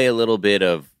 They play a little bit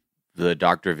of the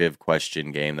Dr. Viv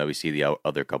question game that we see the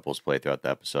other couples play throughout the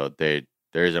episode. There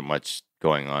isn't much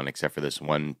going on except for this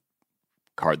one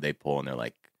card they pull, and they're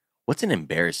like, what's an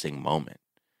embarrassing moment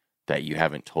that you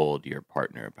haven't told your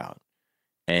partner about?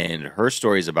 And her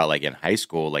story is about like in high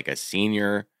school, like a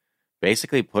senior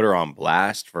basically put her on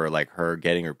blast for like her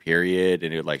getting her period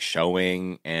and it like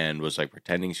showing and was like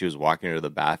pretending she was walking her to the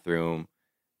bathroom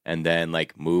and then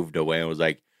like moved away and was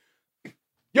like,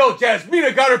 yo,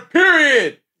 Jasmina got her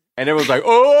period. And everyone's like,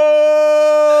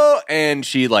 oh, and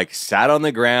she like sat on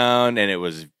the ground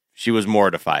and she was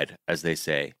mortified, as they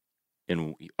say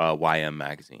in YM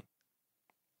magazine.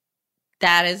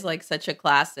 That is like such a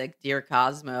classic Dear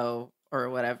Cosmo or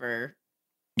whatever.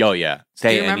 Oh yeah.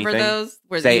 Say Do you remember anything. those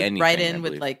where Say they would write anything, I in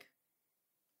with believe. like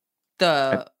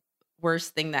the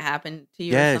worst thing that happened to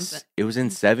you or Yes, something? it was in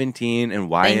 17 and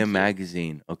Thank YM you.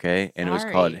 magazine, okay? And it was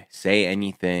Sorry. called Say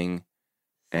Anything.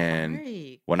 And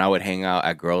Sorry. when I would hang out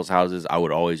at girls' houses, I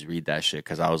would always read that shit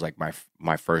because I was like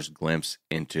my first glimpse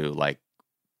into like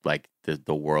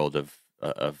the world of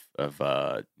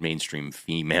mainstream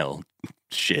female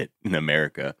shit in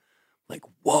America. Like,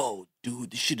 whoa,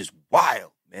 dude, this shit is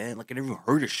wild, man. Like I never even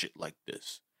heard of shit like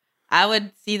this. I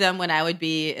would see them when I would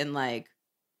be in like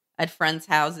at friends'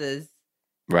 houses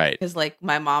Right. because like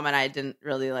my mom and I didn't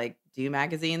really like do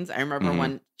magazines. I remember Mhm.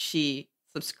 when she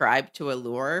subscribed to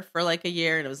Allure for like a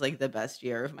year and it was like the best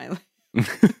year of my life.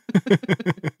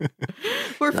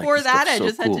 Before Like, this that, stuff's I so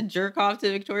just had cool. to jerk off to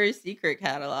Victoria's Secret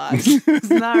catalogs. It's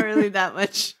not really that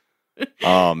much.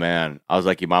 Oh man, I was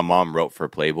lucky. My mom wrote for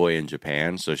Playboy in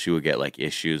Japan, so she would get like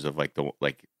issues of like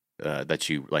that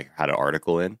she like had an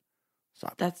article in. So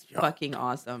I'd be That's like, "Yo, fucking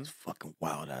awesome. these fucking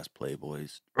wild ass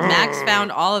Playboys. Max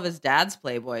found all of his dad's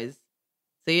Playboys.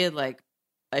 So he had like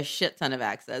a shit ton of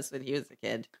access when he was a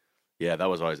kid. Yeah, that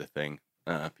was always a thing.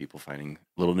 People finding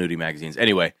little nudie magazines.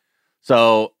 Anyway,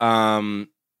 so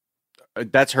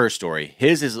that's her story.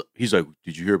 His is he's like,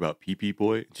 did you hear about Pee Pee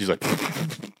Boy? She's like,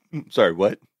 sorry,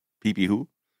 what? Pee Pee who?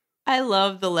 I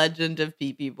love the legend of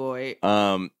Pee Pee Boy.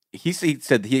 He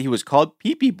said he was called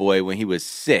Pee Pee Boy when he was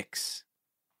 6.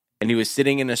 And he was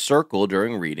sitting in a circle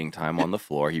during reading time on the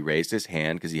floor. He raised his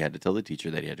hand because he had to tell the teacher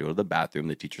that he had to go to the bathroom.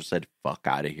 The teacher said, fuck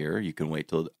out of here. You can wait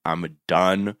till I'm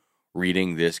done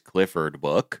reading this Clifford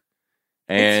book.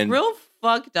 And it's real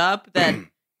fucked up that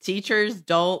teachers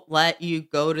don't let you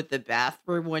go to the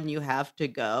bathroom when you have to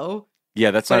go. yeah,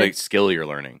 that's but not a it's- skill you're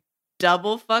learning.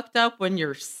 Double fucked up when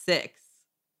you're 6.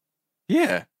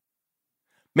 Yeah.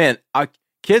 Man,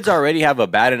 kids already have a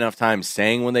bad enough time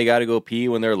saying when they got to go pee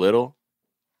when they're little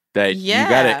that you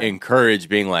got Yeah. to encourage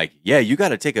being like, yeah, you got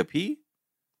to take a pee.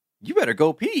 You better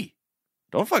go pee.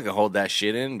 Don't fucking hold that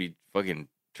shit in. Be fucking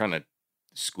trying to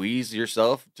squeeze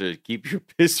yourself to keep your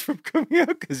piss from coming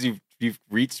out because you've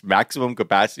reached maximum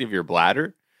capacity of your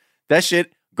bladder. That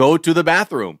shit, go to the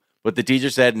bathroom. But the teacher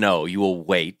said, no, you will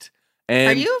wait.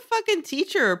 And Are you a fucking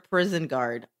teacher or prison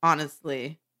guard?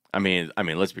 Honestly. I mean,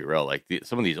 let's be real. Like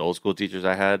some of these old school teachers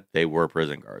I had, they were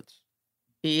prison guards.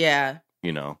 Yeah.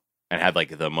 you know, and had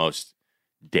like the most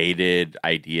dated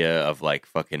idea of like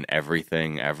fucking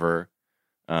everything ever.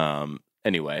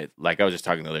 Anyway, like I was just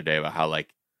talking the other day about how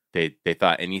like they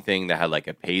thought anything that had like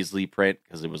a paisley print,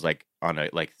 because it was like on a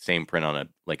like same print on a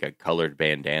like a colored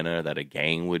bandana that a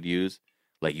gang would use,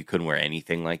 like you couldn't wear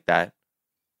anything like that.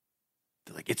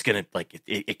 They're like, it's gonna like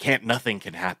it can't, nothing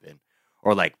can happen.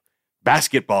 Or like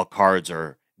basketball cards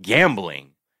are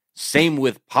gambling. Same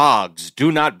with pogs.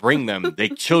 Do not bring them. The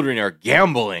children are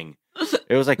gambling.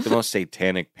 It was like the most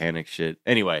satanic panic shit.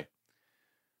 Anyway,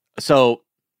 so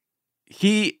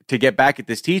to get back at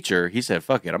this teacher, he said,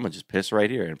 fuck it, I'm gonna just piss right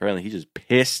here. And apparently he just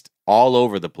pissed all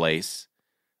over the place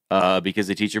because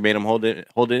the teacher made him hold it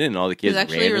in, and all the kids It was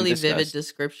actually ran a really and discussed. vivid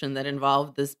description that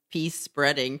involved this piece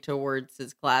spreading towards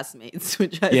his classmates,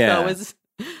 which I Yeah. thought was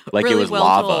Like really it was well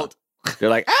lava. told. They're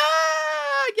like,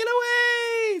 get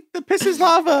away! The piss is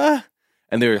lava.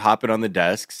 And they were hopping on the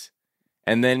desks.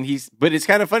 And then but it's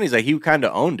kind of funny. He's like, he kind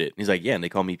of owned it. He's like, yeah, and they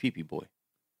call me Pee Pee Boy.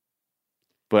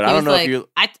 But I don't know if you.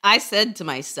 I said to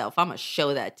myself, I'm gonna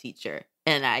show that teacher,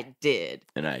 and I did.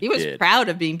 And I He was did. proud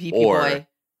of being Pee Pee Boy.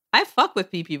 I fuck with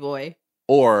Pee Pee Boy.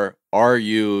 Or are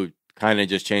you kind of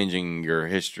just changing your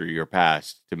history, your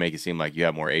past, to make it seem like you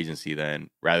have more agency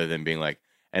rather than being like,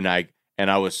 and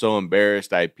I was so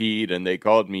embarrassed I peed and they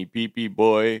called me Pee Pee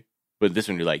Boy. But this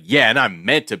one you're like, yeah, and I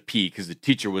meant to pee because the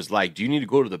teacher was like, do you need to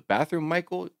go to the bathroom,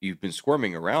 Michael? You've been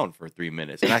squirming around for 3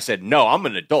 minutes. And I said, no, I'm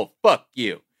an adult. Fuck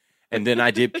you. And then I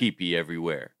did pee pee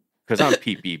everywhere because I'm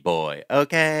Pee Pee Boy.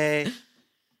 Okay.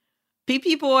 Pee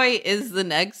Pee Boy is the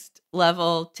next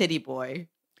level titty boy.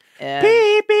 And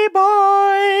Pee Pee Boy.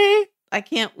 I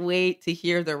can't wait to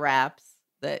hear the raps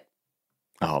that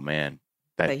Oh, man.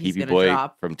 That That Pee he's Pee gonna Boy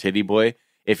drop. from Titty Boy.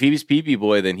 If he was Pee Pee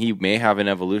Boy, then he may have an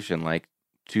evolution like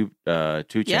two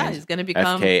Chainz. he's gonna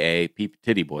become FKA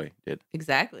Titty Boy did.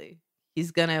 exactly.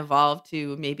 He's gonna evolve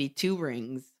to maybe 2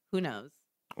 rings. Who knows?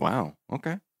 Wow.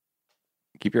 Okay.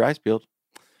 Keep your eyes peeled.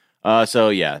 So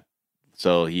yeah.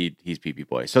 So he's Pee Pee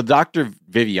Boy. So Dr.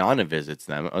 Viviana visits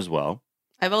them as well.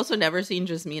 I've also never seen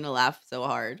Jasmina laugh so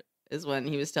hard as when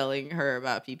he was telling her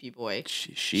about Pee Pee Boy.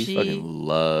 She fucking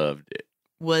loved it.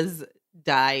 Was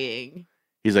dying.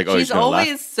 He's like, oh, She's you're gonna laugh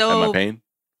always at so my pain?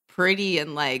 pretty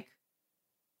and like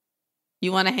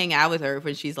you want to hang out with her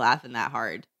when she's laughing that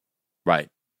hard. Right.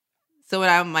 So when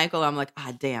I'm Michael, I'm like,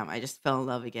 damn, I just fell in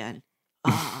love again.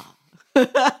 Ah.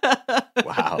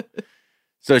 Wow.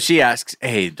 So she asks,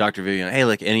 hey, Dr. Viviana, hey,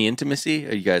 like any intimacy?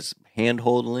 Are you guys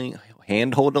hand-holding, Are you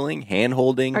cuddling?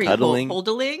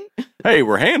 holding? Hey,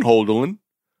 we're hand-holding.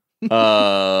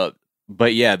 But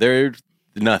yeah, there's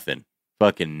nothing.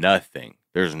 Fucking nothing.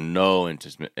 There's no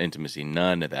intimacy,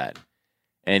 none of that.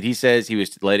 And he says he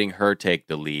was letting her take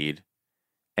the lead.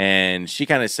 And she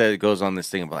kind of goes on this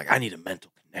thing about like, I need a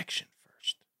mental connection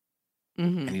first.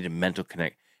 Mm-hmm. I need a mental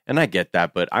connect. And I get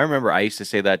that, but I remember I used to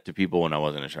say that to people when I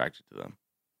wasn't attracted to them.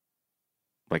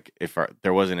 Like if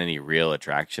there wasn't any real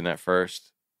attraction at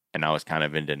first, and I was kind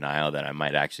of in denial that I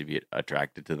might actually be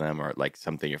attracted to them, or like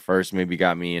something at first maybe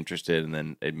got me interested, and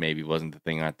then it maybe wasn't the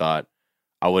thing I thought.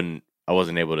 I wasn't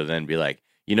able to then be like,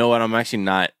 you know what, I'm actually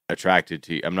not attracted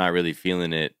to you. I'm not really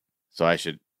feeling it, so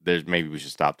maybe we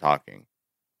should stop talking.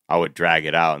 I would drag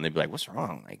it out, and they'd be like, what's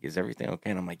wrong? Like, is everything okay?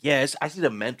 And I'm like, yes, I see the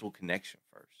mental connection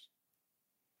first.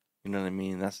 You know what I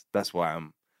mean? That's why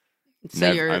I'm. So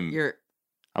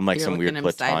I'm like you're some weird looking at him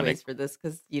platonic. sideways for this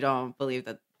because you don't believe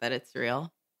that it's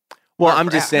real. Well, Or I'm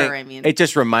for just saying. her, I mean. It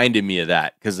just reminded me of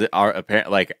that because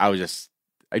I was just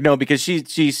no, because she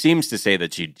seems to say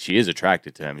that she is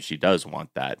attracted to him and she does want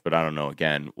that, but I don't know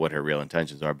again what her real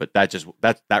intentions are. But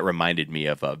that reminded me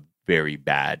of a very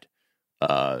bad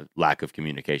lack of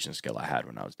communication skill I had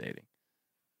when I was dating.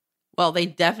 Well, they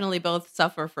definitely both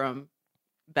suffer from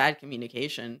bad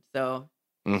communication, so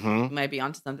Mm-hmm. you might be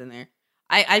onto something there.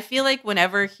 I feel like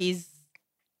whenever he's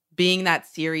being that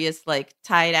serious, like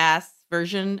tight ass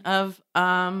version of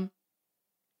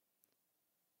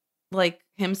like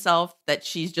himself, that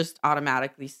she's just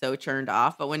automatically so turned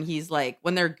off. But when he's like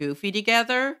when they're goofy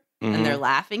together and they're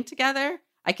laughing together,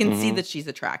 I can see that she's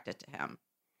attracted to him.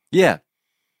 Yeah,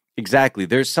 exactly.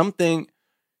 There's something.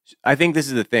 I think this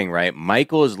is the thing, right?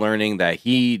 Michael is learning that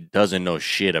he doesn't know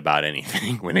shit about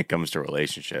anything when it comes to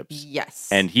relationships. Yes,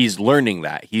 And he's learning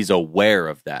that. He's aware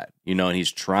of that, and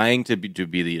he's trying to do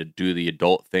the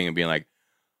adult thing and being like,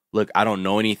 look, I don't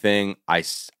know anything.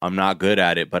 I'm not good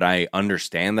at it, but I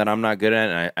understand that I'm not good at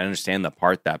it. And I understand the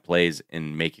part that plays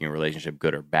in making a relationship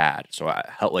good or bad. So I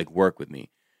help work with me.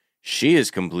 She is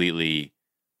completely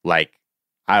like,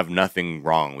 I have nothing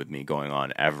wrong with me going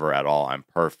on ever at all. I'm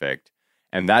perfect.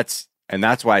 And And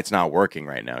that's why it's not working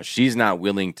right now. She's not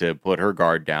willing to put her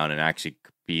guard down and actually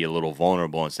be a little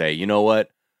vulnerable and say, you know what?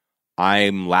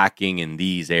 I'm lacking in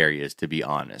these areas, to be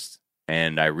honest.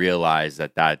 And I realize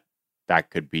that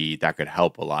could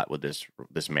help a lot with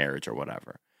this marriage or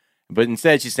whatever. But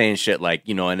instead she's saying shit like,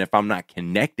 and if I'm not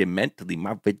connected mentally,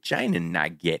 my vagina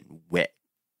not getting wet.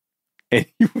 And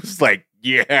he was like,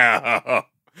 yeah.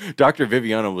 Dr.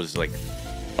 Viviana was like,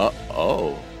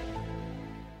 oh.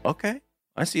 Okay.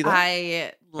 I see that.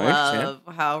 I love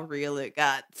how real it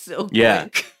got so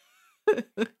quick.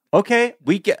 Okay,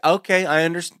 I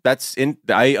understand.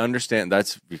 I understand.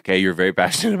 That's okay. You're very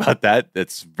passionate about that.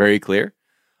 That's very clear.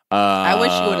 I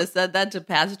wish you would have said that to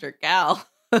Pastor Cal.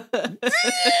 Talk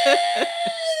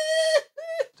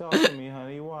to me,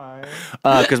 honey. Why?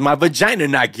 Because my vagina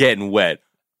not getting wet.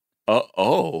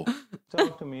 Oh.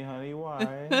 Talk to me, honey.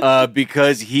 Why?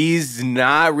 Because he's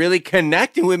not really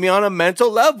connecting with me on a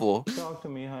mental level. Talk to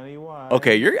me, honey. Why?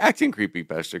 Okay, you're acting creepy,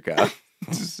 Pastor Cal.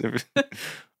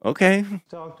 Okay.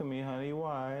 Talk to me, honey.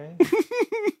 Why?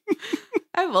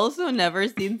 I've also never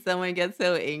seen someone get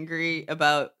so angry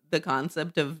about the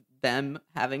concept of them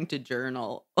having to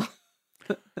journal.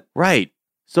 Right.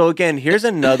 So again, here's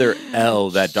another L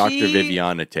that Dr.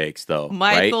 Viviana takes, though.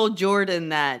 Michael Jordan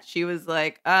that. She was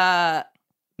like,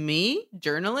 me?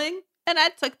 Journaling? And I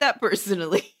took that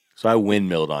personally. So I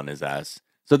windmilled on his ass.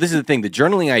 So this is the thing. The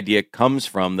journaling idea comes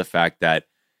from the fact that,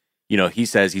 he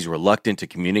says he's reluctant to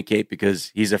communicate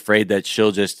because he's afraid that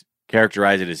she'll just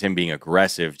characterize it as him being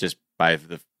aggressive just by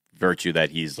the virtue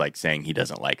that he's like saying he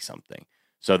doesn't like something.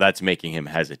 So that's making him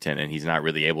hesitant and he's not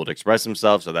really able to express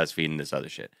himself. So that's feeding this other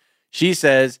shit. She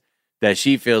says that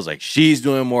she feels like she's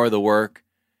doing more of the work.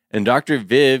 And Dr.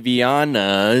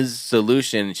 Viviana's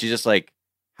solution, she's just like,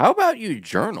 how about you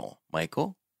journal,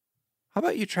 Michael? How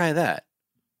about you try that?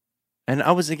 And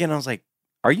I was like,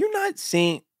 are you not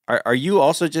seeing, are you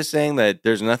also just saying that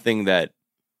there's nothing that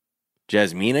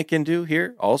Jasmina can do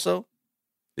here also?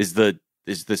 Is the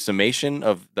summation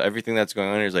of everything that's going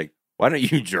on here is like, why don't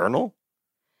you journal?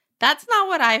 That's not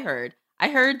what I heard. I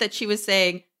heard that she was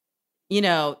saying,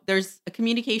 there's a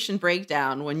communication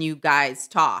breakdown when you guys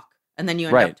talk and then you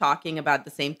end up talking about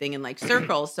the same thing in like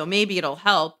circles. So maybe it'll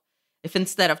help if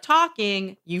instead of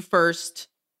talking, you first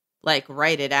like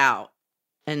write it out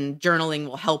and journaling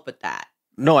will help with that.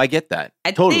 No, I get that.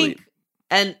 I totally.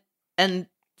 Think, and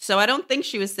so I don't think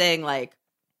she was saying like,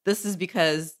 this is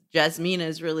because Jasmina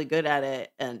is really good at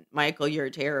it and Michael, you're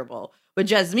terrible. But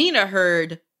Jasmina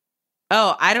heard,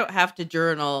 oh, I don't have to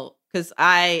journal because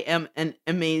I am an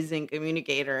amazing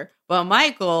communicator. But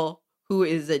Michael, who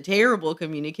is a terrible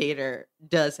communicator,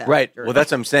 does have to journal. Well,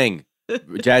 that's what I'm saying.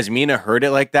 Jasmina heard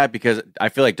it like that because I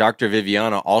feel like Dr.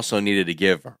 Viviana also needed to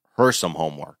give her some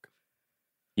homework.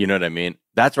 You know what I mean?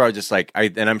 That's where I was just like,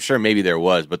 and I'm sure maybe there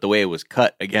was, but the way it was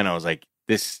cut, again, I was like,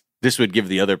 this would give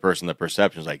the other person the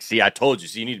perception. It's like, see, I told you,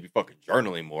 you need to be fucking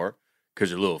journaling more because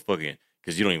you're a little fucking,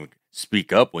 because you don't even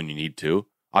speak up when you need to.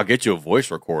 I'll get you a voice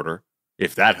recorder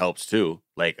if that helps too.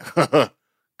 Like,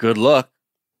 good luck.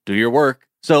 Do your work.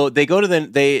 So they go to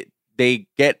they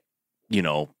get,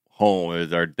 home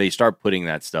or they start putting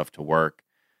that stuff to work.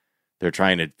 They're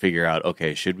trying to figure out,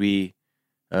 okay, should we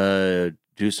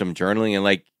do some journaling? And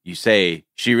like you say,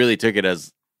 she really took it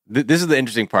as, this is the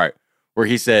interesting part where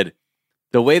he said,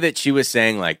 the way that she was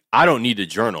saying, like, I don't need to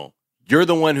journal. You're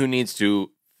the one who needs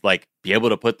to like be able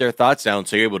to put their thoughts down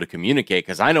so you're able to communicate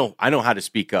because I know how to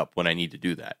speak up when I need to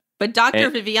do that. But Dr.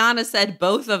 Viviana said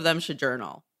both of them should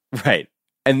journal. Right.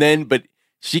 And then, but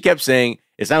she kept saying,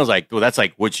 it sounds like, well, that's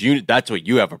what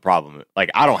you have a problem with.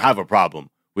 Like, I don't have a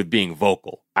problem with being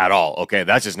vocal at all. Okay.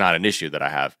 That's just not an issue that I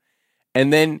have.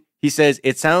 And then he says,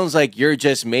 it sounds like you're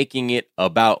just making it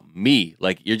about me.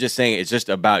 Like, you're just saying it's just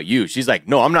about you. She's like,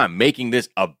 no, I'm not making this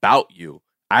about you.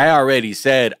 I already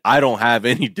said I don't have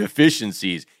any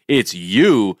deficiencies. It's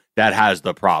you that has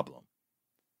the problem.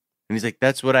 And he's like,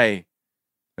 that's what I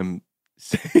am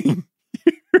saying.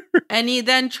 And he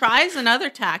then tries another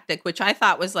tactic, which I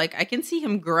thought was like, I can see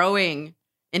him growing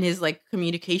in his like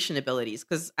communication abilities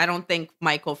because I don't think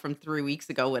Michael from 3 weeks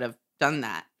ago would have done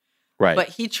that. Right. But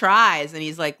he tries and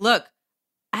he's like, look,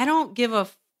 I don't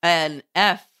give an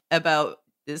F about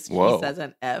this. Whoa. He says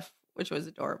an F, which was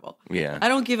adorable. Yeah. I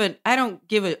don't give an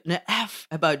F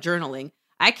about journaling.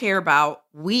 I care about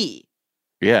we.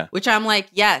 Yeah. Which I'm like,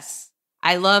 yes,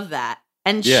 I love that.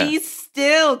 And Yeah. she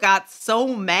still got so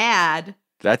mad.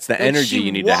 That's the energy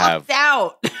you need to have.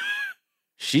 Out.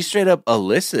 She straight up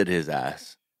elicited his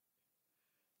ass.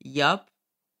 Yup.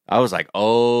 I was like,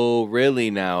 oh, really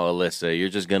now, Alyssa? You're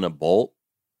just going to bolt?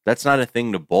 That's not a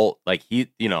thing to bolt. Like,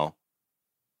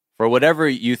 for whatever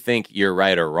you think you're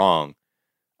right or wrong,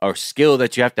 a skill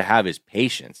that you have to have is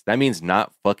patience. That means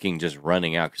not fucking just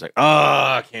running out because like, oh,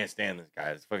 I can't stand this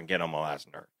guy. Let's fucking get on my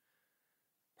last nerve.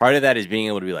 Part of that is being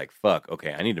able to be like, fuck,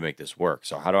 okay, I need to make this work.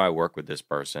 So how do I work with this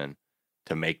person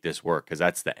to make this work? Because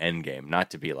that's the end game.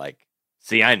 Not to be like,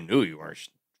 see, I knew you weren't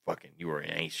you were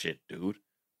ain't shit, dude.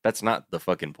 That's not the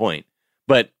fucking point.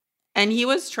 But And he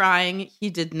was trying. He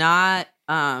did not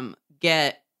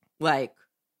get like,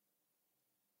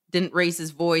 didn't raise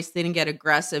his voice, didn't get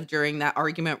aggressive during that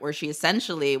argument where she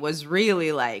essentially was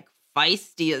really like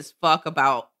feisty as fuck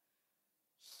about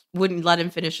wouldn't let him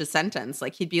finish a sentence.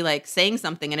 Like he'd be like saying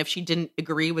something, and if she didn't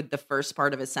agree with the first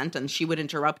part of his sentence, she would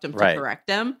interrupt him to correct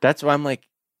him. That's why I'm like,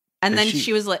 and then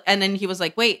she was like, and then he was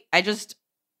like, wait,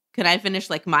 can I finish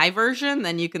like my version?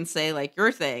 Then you can say like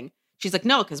your thing. She's like,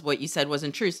 no, because what you said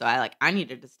wasn't true. So I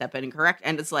needed to step in and correct.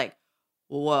 And it's like,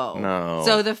 whoa. No.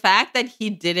 So the fact that he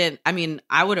didn't, I mean,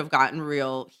 I would have gotten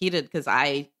real heated because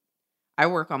I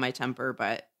work on my temper,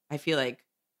 but I feel like.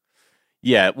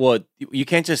 Yeah, well, you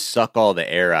can't just suck all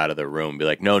the air out of the room. Be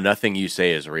like, no, nothing you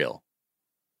say is real.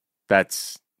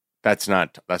 That's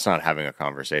not having a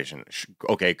conversation.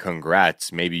 Okay,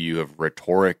 congrats. Maybe you have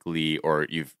rhetorically or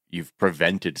you've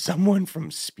prevented someone from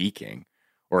speaking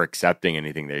or accepting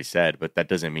anything they said, but that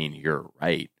doesn't mean you're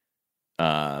right.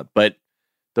 But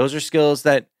those are skills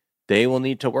that they will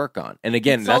need to work on. And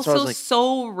again, it's that's also what I was like,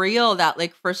 so real, that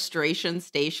like frustration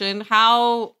station.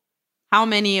 How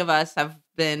many of us have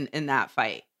been in that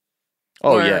fight?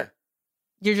 oh Where yeah,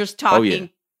 you're just talking yeah.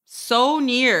 so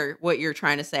near what you're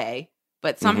trying to say,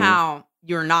 but Mm-hmm. somehow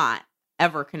you're not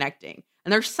ever connecting.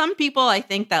 And there's some people I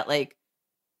think that like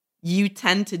you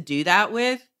tend to do that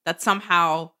with, that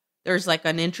somehow there's like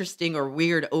an interesting or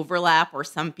weird overlap, or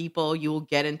some people you will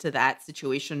get into that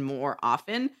situation more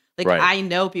often. Like Right. I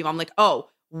know people, I'm like, oh,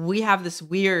 we have this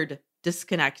weird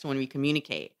disconnect when we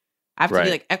communicate. I have to Right.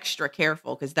 be like extra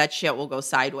careful because that shit will go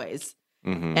sideways.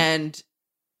 Mhm. And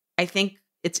I think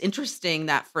it's interesting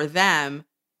that for them,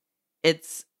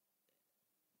 it's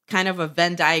kind of a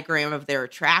Venn diagram of their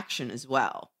attraction as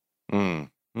well. Mm.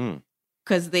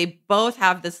 Because they both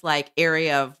have this like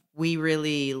area of we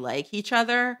really like each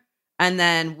other, and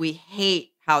then we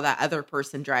hate how that other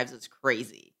person drives us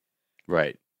crazy.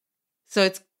 Right.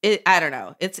 So I don't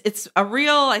know. It's a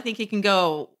real, I think it can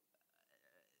go,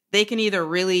 they can either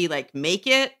really like make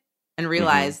it and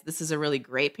realize this is a really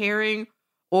great pairing,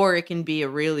 or it can be a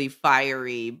really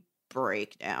fiery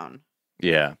breakdown.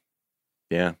 Yeah.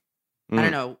 Yeah. I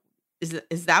don't know.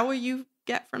 Is that what you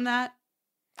get from that?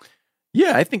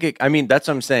 Yeah, I think I mean, that's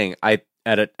what I'm saying. At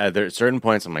certain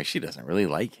points, I'm like, she doesn't really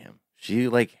like him. She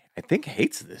like, I think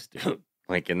hates this dude.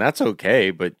 Like, and that's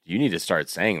okay, but you need to start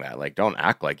saying that. Like, don't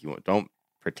act like don't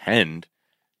pretend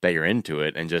that you're into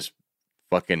it and just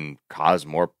fucking cause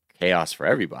more chaos for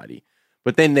everybody.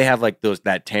 But then they have like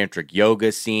that tantric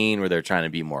yoga scene where they're trying to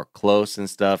be more close and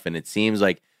stuff, and it seems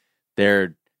like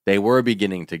they were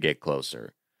beginning to get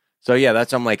closer. So yeah,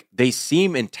 that's I'm like, they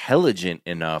seem intelligent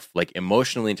enough, like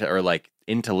emotionally or like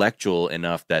intellectual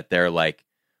enough that they're like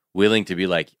willing to be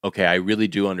like, okay, I really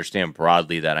do understand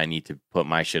broadly that I need to put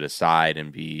my shit aside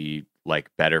and be like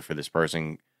better for this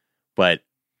person. But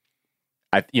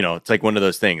it's like one of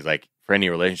those things, like for any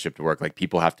relationship to work, like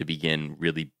people have to begin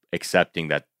really accepting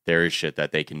that there is shit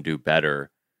that they can do better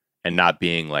and not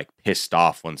being like pissed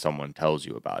off when someone tells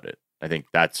you about it. I think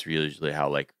that's usually how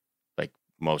like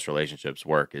most relationships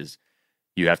work, is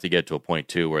you have to get to a point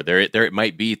too where there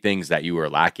might be things that you are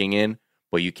lacking in,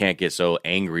 but you can't get so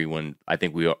angry when I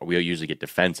think we usually get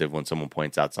defensive when someone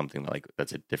points out something like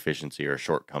that's a deficiency or a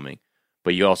shortcoming.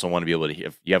 But you also want to be able to,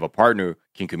 if you have a partner who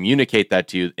can communicate that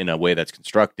to you in a way that's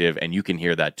constructive and you can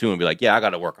hear that too and be like, yeah, I got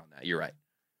to work on that. You're right.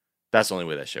 That's the only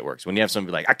way that shit works. When you have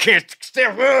somebody like, I can't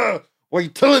stand, why are you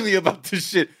telling me about this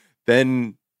shit?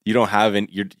 Then you don't have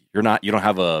you don't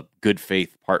have a good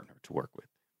faith partner to work with.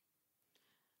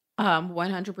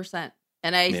 100%.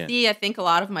 And I think a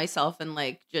lot of myself in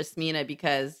like just Mina,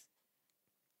 because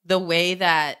the way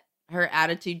that her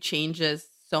attitude changes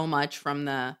so much from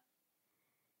the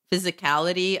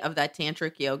physicality of that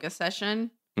tantric yoga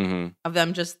session, of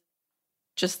them just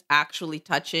actually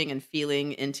touching and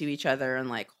feeling into each other and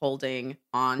like holding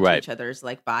on to each other's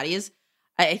like bodies.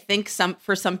 I think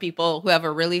for some people who have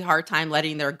a really hard time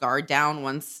letting their guard down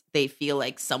once they feel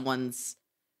like someone's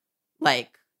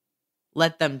like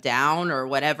let them down or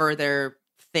whatever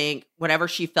whatever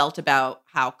she felt about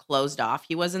how closed off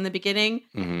he was in the beginning.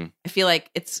 I feel like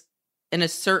it's in a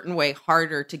certain way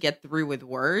harder to get through with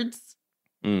words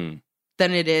than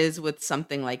it is with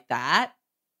something like that,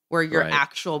 where your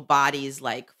actual body's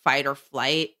like fight or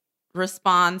flight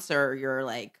response, or your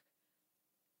like,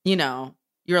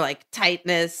 your like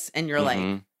tightness and your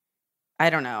like I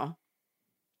don't know,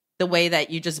 the way that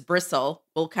you just bristle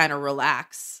will kind of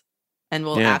relax and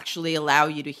will actually allow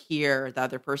you to hear the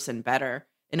other person better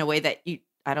in a way that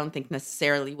I don't think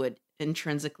necessarily would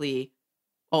intrinsically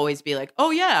always be like,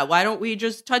 oh yeah, why don't we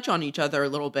just touch on each other a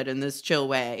little bit in this chill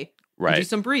way? Right. Do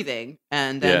some breathing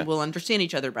and then we'll understand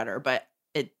each other better. But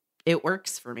it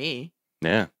works for me.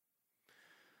 Yeah.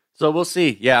 So we'll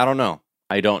see. Yeah, I don't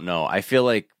know. I feel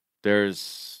like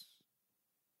there's,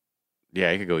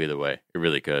 it could go either way. It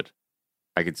really could.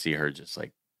 I could see her just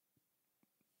like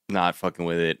not fucking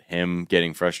with it. Him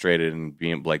getting frustrated and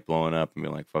being like blowing up and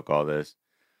being like, fuck all this.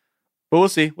 But we'll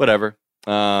see. Whatever.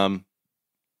 They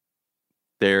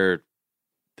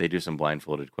do some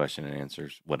blindfolded question and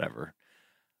answers. Whatever.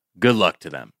 Good luck to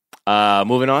them.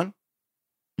 Moving on.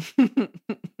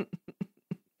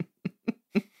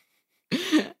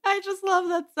 I just love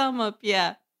that sum up.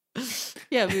 Yeah.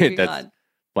 Yeah, moving on.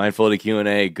 Blindfolded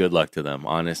Q&A, good luck to them.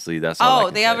 Honestly, that's all I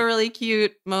can they say. have a really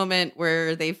cute moment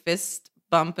where they fist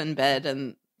bump in bed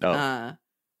and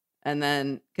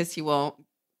then because he won't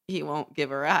give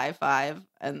her a high five,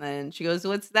 and then she goes,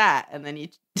 "What's that?" And then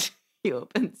he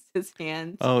opens his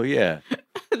hand. Oh yeah.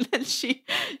 And then she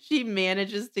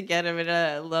manages to get him in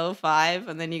a low five,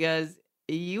 and then he goes,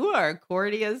 "You are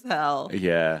corny as hell."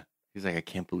 Yeah. He's like, I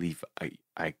can't believe you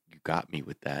got me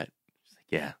with that. She's like,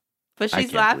 yeah. But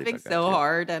she's laughing so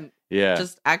hard and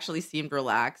just actually seemed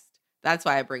relaxed. That's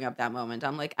why I bring up that moment.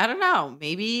 I'm like, I don't know.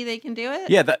 Maybe they can do it.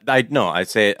 Yeah, I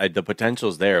say the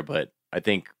potential's there, but I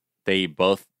think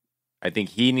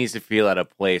he needs to feel at a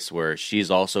place where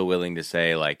she's also willing to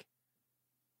say, like,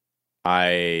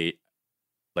 I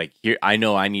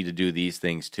know I need to do these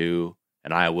things too,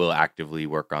 and I will actively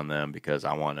work on them because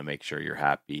I want to make sure you're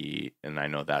happy. And I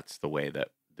know that's the way that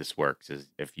this works, is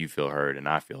if you feel heard and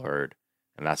I feel heard.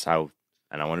 And that's how,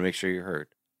 and I want to make sure you're heard.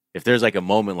 If there's like a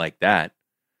moment like that,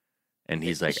 and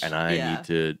he's like, and I need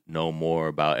to know more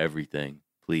about everything,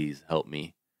 please help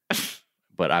me.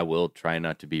 But I will try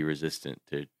not to be resistant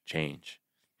to change.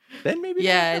 Then maybe.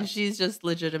 Yeah, and she's just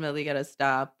legitimately going to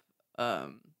stop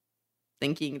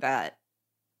thinking that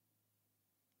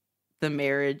the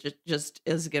marriage just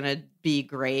is going to be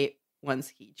great once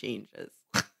he changes.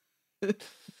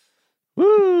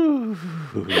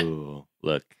 Woo!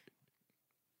 Look,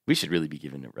 we should really be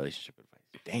giving a relationship advice.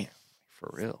 Damn,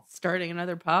 for real. Starting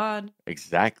another pod.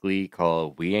 Exactly.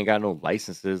 Called We Ain't Got No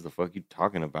Licenses. The fuck you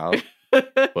talking about?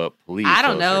 But please, I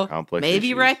don't know. Maybe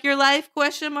issues. Wreck Your Life? ?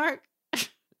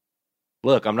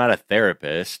 Look, I'm not a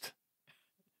therapist.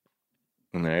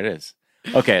 And there it is.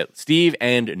 Okay, Steve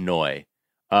and Noi.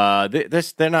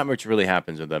 There not much really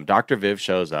happens with them. Dr. Viv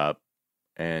shows up,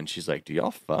 and she's like, "Do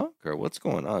y'all fuck or what's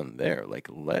going on there? Like,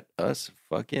 let us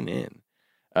fucking in."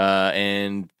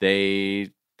 And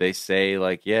they say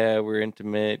like, "Yeah, we're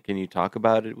intimate. Can you talk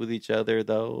about it with each other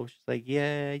though?" She's like,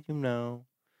 "Yeah, you know."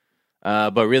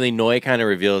 But really, Noi kind of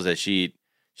reveals that she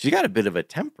got a bit of a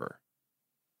temper,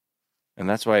 and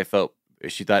that's why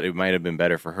she thought it might have been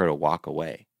better for her to walk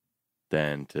away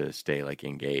than to stay like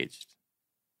engaged.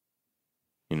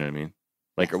 You know what I mean?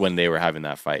 Like when they were having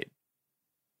that fight.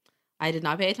 I did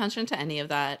not pay attention to any of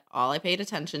that. All I paid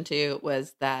attention to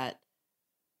was that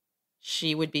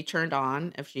she would be turned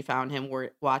on if she found him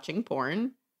watching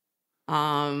porn.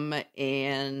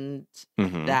 And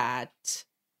that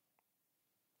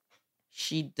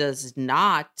she does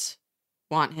not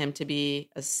want him to be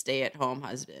a stay-at-home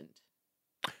husband.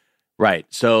 Right.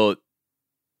 So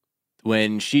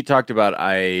when she talked about,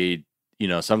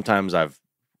 sometimes I've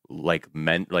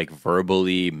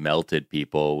verbally melted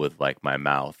people with like my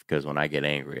mouth, because when I get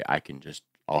angry, I can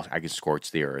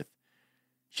scorch the earth.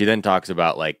 She then talks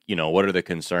about what are the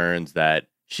concerns that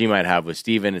she might have with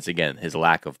Steven. It's again his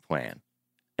lack of plan,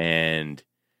 and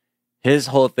his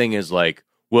whole thing is like,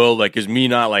 well, like, is me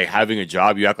not like having a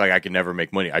job? You act like I can never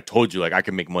make money. I told you, like, I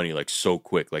can make money like so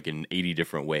quick, like in 80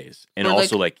 different ways, and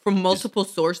also like from multiple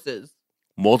sources.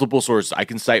 Multiple sources. I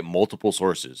can cite multiple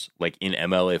sources, like in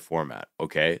MLA format.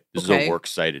 Okay, this is a works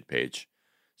cited page.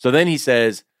 So then he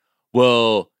says,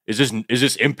 "Well, is this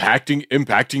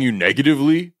impacting you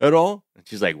negatively at all?" And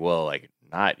she's like, "Well, like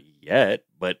not yet,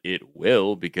 but it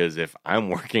will, because if I'm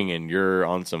working and you're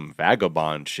on some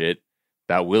vagabond shit,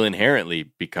 that will inherently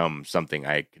become something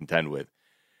I contend with."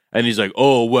 And he's like,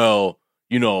 "Oh well,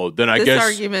 then I guess this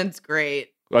argument's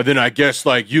great. Then I guess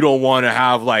like you don't want to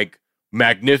have like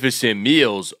magnificent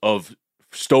meals of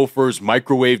Stouffer's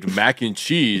microwaved mac and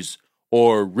cheese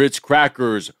or Ritz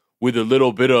crackers with a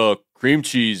little bit of cream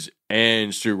cheese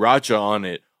and sriracha on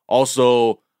it.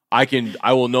 Also, I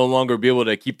will no longer be able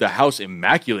to keep the house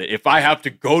immaculate if I have to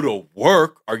go to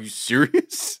work. Are you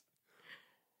serious?"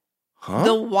 Huh?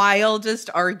 The wildest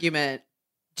argument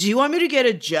do you want me to get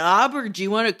a job or do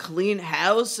you want a clean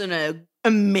house and an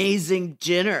amazing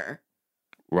dinner?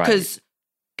 Right. Because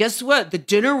guess what? The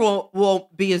dinner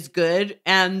won't be as good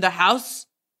and the house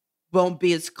won't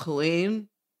be as clean.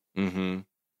 Mm-hmm.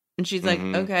 And she's like,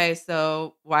 Mhm. okay,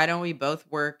 so why don't we both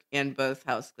work and both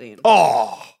house clean?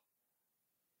 Oh,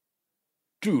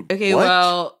 dude. Okay, what?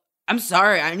 well, I'm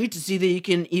sorry. I need to see that you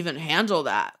can even handle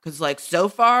that. Because, like, so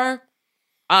far,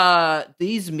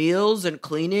 these meals and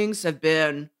cleanings have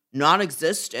been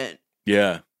non-existent.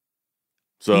 Yeah.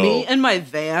 So Me and my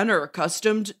van are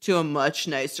accustomed to a much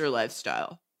nicer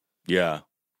lifestyle. yeah,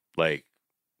 like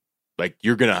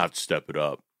you're gonna have to step it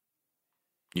up.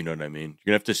 You know what I mean? You're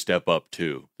gonna have to step up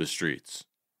to the streets.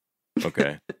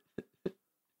 Okay.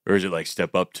 Or is it like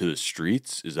step up to the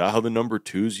streets? Is that how the number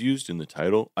 2 is used in the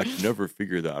title? I can never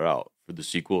figure that out for the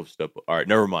sequel of Step Up. All right,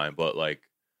 never mind. But like,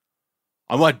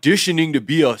 I'm auditioning to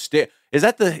be a Is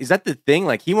that the thing?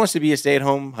 Like, he wants to be a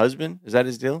stay-at-home husband? Is that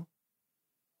his deal?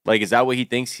 Like, is that what he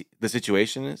thinks the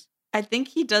situation is? I think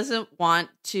he doesn't want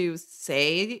to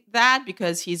say that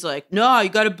because he's like, no, you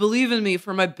got to believe in me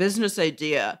for my business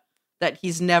idea that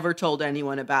he's never told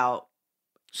anyone about.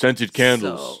 Scented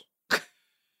candles that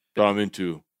I'm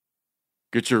into.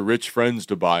 Get your rich friends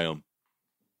to buy them.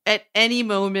 At any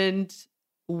moment,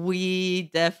 we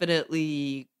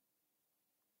definitely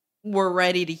were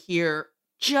ready to hear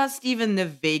just even the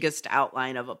vaguest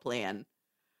outline of a plan.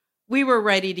 We were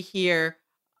ready to hear,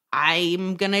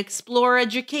 I'm going to explore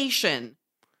education.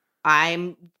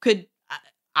 I'm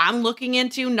looking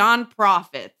into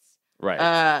nonprofits.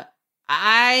 Right.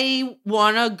 I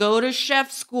want to go to chef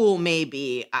school,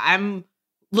 maybe. I'm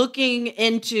looking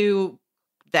into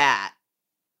that.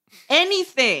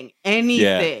 Anything.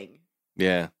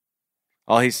 Yeah.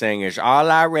 All he's saying is, all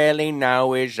I really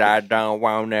know is I don't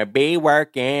want to be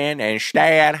working and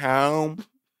stay at home.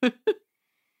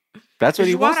 That's what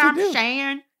he wants to do. I'm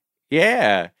saying.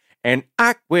 Yeah. And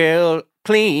I will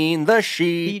clean the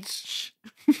sheets.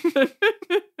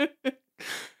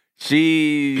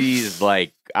 She's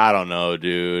like, I don't know,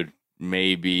 dude.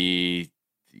 Maybe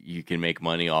you can make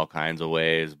money all kinds of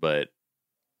ways, but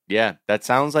yeah, that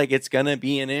sounds like it's gonna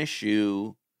be an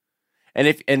issue.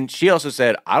 And she also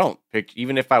said, I don't pick,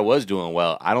 even if I was doing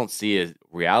well, I don't see a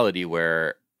reality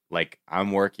where like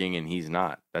I'm working and he's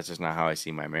not. That's just not how I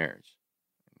see my marriage.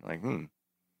 Like,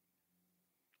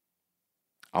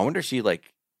 I wonder if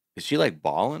is she like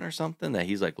balling or something that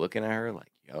he's like looking at her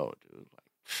like, yo, dude, like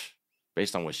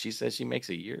based on what she says she makes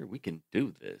a year, we can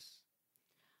do this.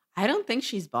 I don't think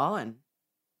she's balling.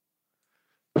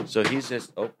 So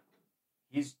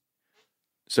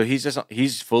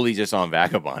he's fully just on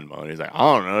vagabond mode. He's like, I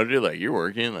don't know, dude. Like, you're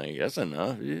working. Like, that's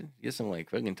enough, dude. Get some like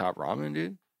fucking top ramen,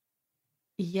 dude.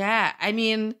 Yeah, I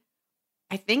mean,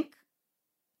 I think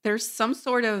there's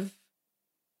something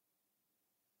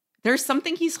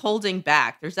he's holding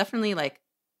back. There's definitely like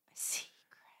a secret.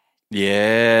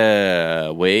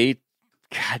 Yeah. Wait.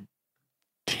 God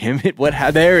damn it.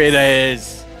 There it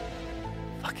is.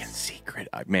 Fucking secret.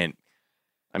 Man.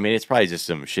 I mean, it's probably just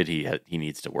some shit he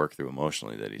needs to work through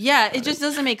emotionally that he's. Yeah, it just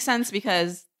doesn't make sense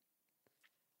because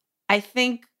I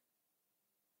think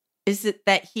is it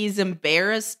that he's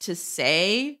embarrassed to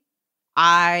say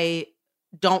I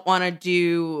don't want to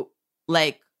do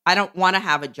I don't want to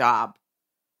have a job.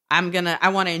 I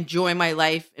want to enjoy my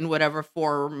life in whatever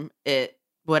form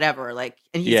whatever. Like,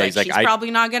 and he's like, she's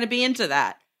probably not going to be into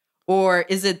that. Or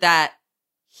is it that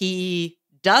he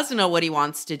does know what he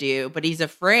wants to do, but he's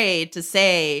afraid to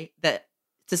say it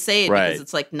because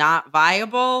it's like not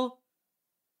viable?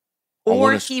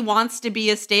 Or he wants to be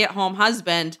a stay-at-home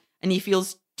husband and he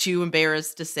feels too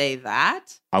embarrassed to say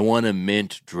that. I want to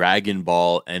mint Dragon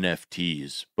Ball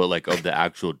NFTs, but like of the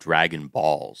actual Dragon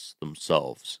Balls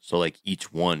themselves. So like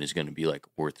each one is going to be like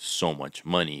worth so much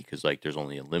money because like there's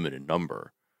only a limited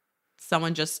number.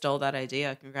 Someone just stole that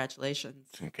idea. Congratulations.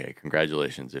 Okay,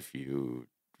 congratulations if you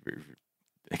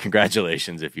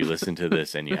listen to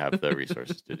this and you have the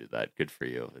resources to do that. Good for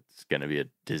you. It's going to be a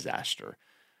disaster.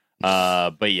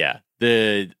 But yeah,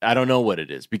 I don't know what it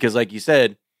is because like you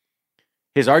said,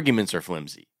 his arguments are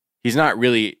flimsy. He's not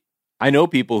really, I know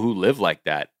people who live like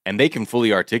that and they can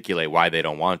fully articulate why they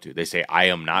don't want to. They say, I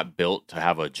am not built to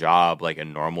have a job, like a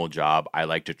normal job. I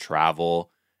like to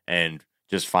travel and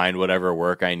just find whatever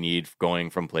work I need going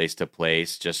from place to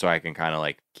place just so I can kind of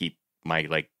like keep my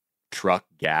like truck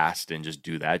gassed and just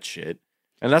do that shit.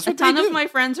 And that's what a ton of my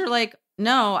friends are like,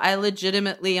 no, I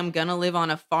legitimately am going to live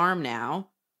on a farm now.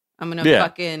 I'm going to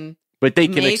fucking... But they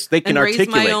can articulate raise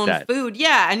my own that. Food.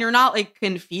 Yeah, and you're not like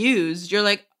confused. You're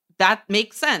like, that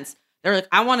makes sense. They're like,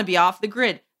 I want to be off the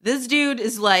grid. This dude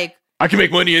is like, I can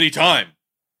make money anytime.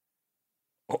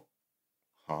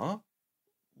 huh?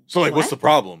 So like, what's the What?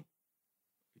 problem?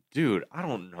 Dude, I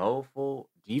don't know, fool.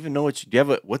 Do you even know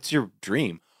what's your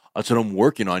dream? That's what I'm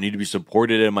working on. I need to be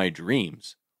supported in my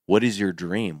dreams. What is your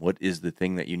dream? What is the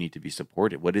thing that you need to be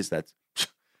supported? What is that?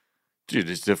 Dude,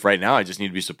 it's if right now I just need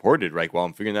to be supported right while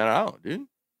I'm figuring that out, dude.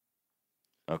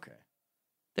 Okay.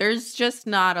 There's just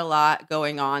not a lot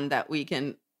going on that we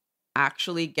can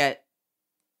actually get.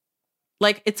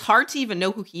 Like, it's hard to even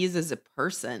know who he is as a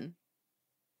person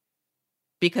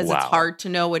because it's Wow. hard to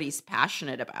know what he's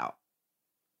passionate about.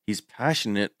 He's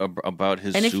passionate about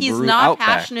his And if Subaru he's not Outback.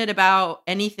 passionate about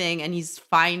anything and he's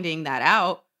finding that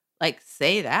out, like,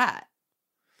 say that.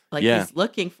 Like, Yeah. he's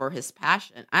looking for his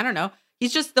passion. I don't know.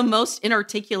 He's just the most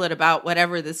inarticulate about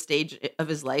whatever this stage of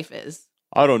his life is.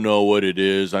 I don't know what it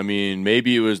is. I mean,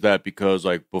 maybe it was that because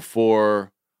like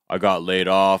before I got laid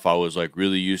off, I was like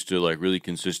really used to like really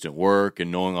consistent work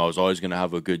and knowing I was always going to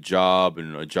have a good job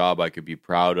and a job I could be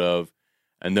proud of.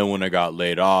 And then when I got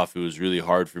laid off, it was really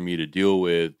hard for me to deal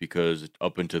with because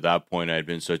up until that point, I had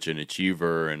been such an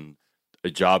achiever and a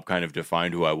job kind of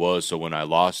defined who I was. So when I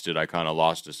lost it, I kind of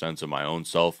lost a sense of my own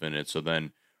self in it. So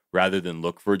then rather than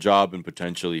look for a job and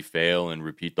potentially fail and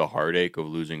repeat the heartache of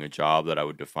losing a job that I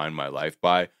would define my life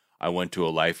by, I went to a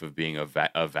life of being a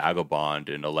vagabond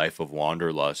and a life of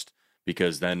wanderlust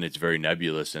because then it's very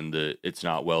nebulous and it's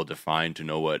not well defined to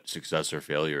know what success or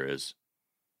failure is.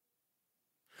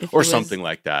 If Or he was something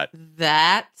like that.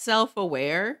 that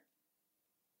self-aware.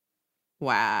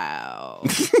 Wow.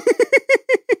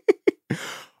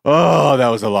 Oh, that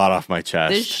was a lot off my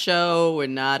chest. This show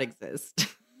would not exist.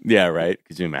 Yeah, right?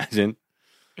 Could you imagine?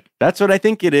 That's what I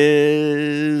think it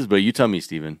is. But you tell me,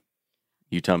 Steven.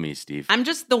 You tell me, Steve. I'm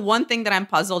just, the one thing that I'm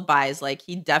puzzled by is like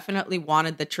he definitely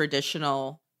wanted the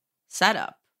traditional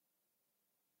setup.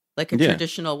 Like a Yeah.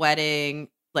 traditional wedding,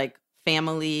 like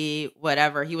family,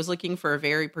 whatever. He was looking for a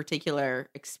very particular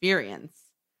experience.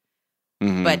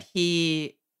 Mhm. But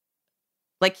he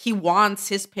wants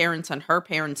his parents and her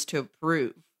parents to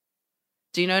approve.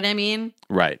 Do you know what I mean?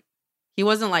 Right. He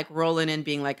wasn't like rolling in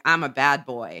being like, I'm a bad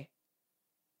boy.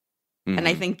 And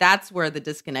I Mhm. think that's where the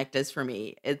disconnect is for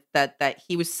me. It's that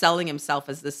he was selling himself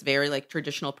as this very like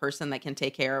traditional person that can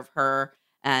take care of her.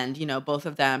 And, you know, both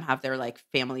of them have their like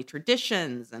family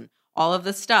traditions and all of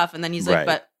this stuff. And then he's like, Right.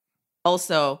 but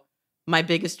also my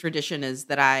biggest tradition is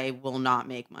that I will not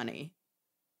make money.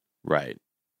 Right.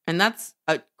 And that's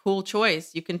a cool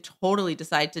choice. You can totally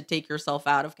decide to take yourself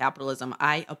out of capitalism.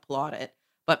 I applaud it.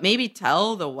 But maybe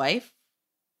tell the wife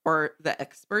or the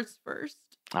experts first.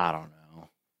 I don't know.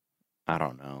 I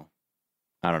don't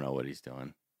know what he's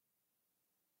doing.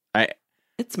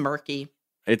 It's murky.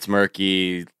 It's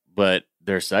murky, but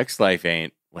their sex life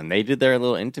ain't. When they did their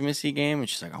little intimacy game, and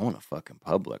she's like, I want to fuck in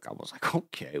public. I was like,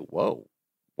 okay, whoa.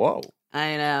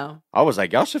 I know. I was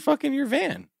like, y'all should fuck in your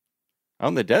van. Out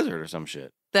in the desert or some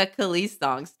shit. The Khalees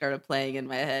song started playing in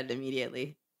my head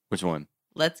immediately. Which one?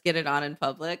 Let's get it on in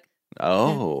public.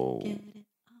 Oh. Get it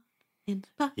on in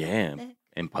public. Yeah.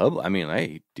 In public. I mean,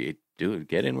 hey, dude,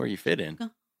 get in where you fit in.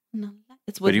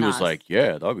 It's with But he was Nas like,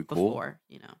 yeah, that'd be cool. before,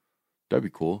 you know. That'd be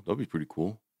cool. That'd be pretty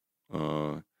cool.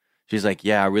 She's like,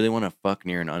 yeah, I really want to fuck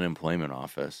near an unemployment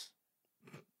office.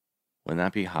 Wouldn't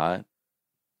that be hot?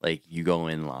 Like, you go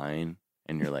in line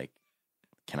and you're like,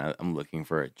 I'm looking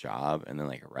for a job. And then,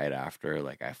 like, right after,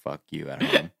 like, I fuck you at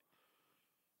home.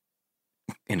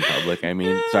 In public, I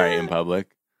mean. Sorry, in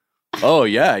public. Oh,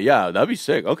 yeah, that'd be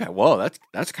sick. Okay, whoa,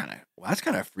 that's kind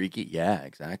of freaky. Yeah,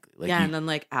 exactly. Like, yeah, and then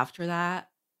like after that,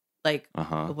 like,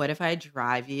 uh-huh. what if I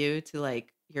drive you to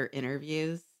like your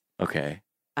interviews Okay.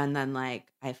 and then like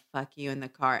I fuck you in the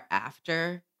car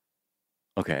after?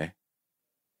 Okay.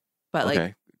 But like,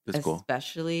 Okay. That's cool.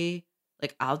 especially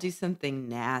like I'll do something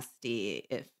nasty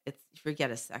if we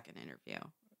get a second interview.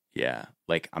 Yeah.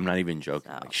 Like, I'm not even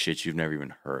joking. So- Like, shit you've never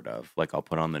even heard of. Like, I'll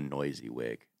put on the noisy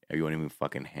wig. You won't even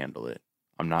fucking handle it.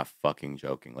 I'm not fucking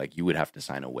joking. Like, you would have to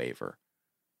sign a waiver.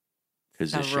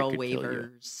 Because this shit Several could kill you.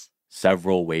 waivers.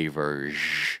 Several waivers.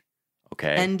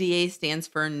 Okay. NDA stands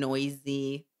for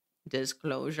noisy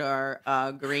disclosure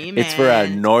agreement. It's for a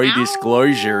no Ow.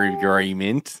 disclosure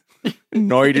agreement.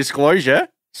 No disclosure.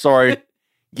 Sorry.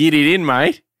 Get it in,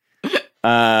 mate.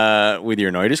 With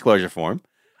your no disclosure form.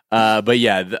 But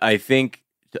yeah, I think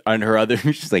on her other,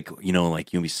 she's like, you know,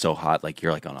 like you'll be so hot, like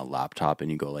you're like on a laptop and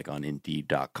you go like on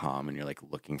Indeed.com and you're like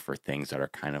looking for things that are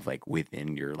kind of like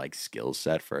within your like skill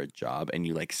set for a job, and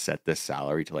you like set the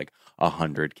salary to like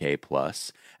 100K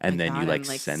plus, and My then you God, like I'm,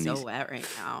 like send so these. wet right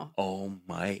now. Oh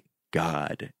my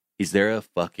God, is there a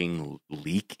fucking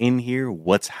leak in here?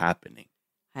 What's happening?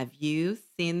 Have you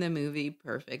seen the movie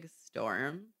Perfect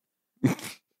Storm?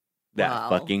 that Well,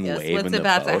 fucking guess wave what's in the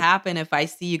about boat. to happen if I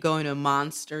see you going to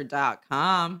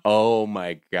monster.com? Oh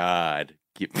my god.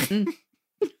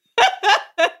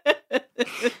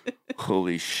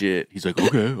 Holy shit. He's like,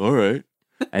 okay, all right.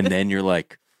 And then you're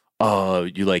like, oh,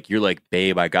 you're like,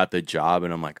 babe, I got the job.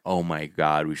 And I'm like, oh my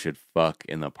God, we should fuck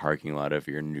in the parking lot of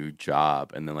your new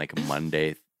job. And then like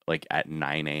Monday, like at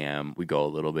 9 a.m., we go a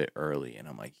little bit early. And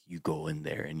I'm like, you go in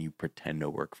there and you pretend to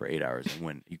work for 8 hours. And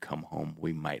when you come home,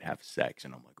 we might have sex.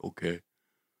 And I'm like, okay.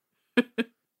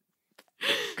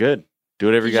 Good. Do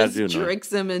whatever you got to do. Just Noah.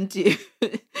 tricks him into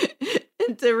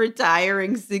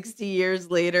retiring 60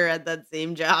 years later at that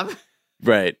same job.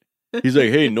 Right. He's like,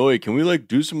 hey, Noe, can we like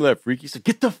do some of that freaky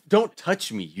stuff? Don't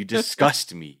touch me. You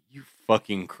disgust me. You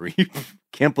fucking creep.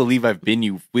 Can't believe I've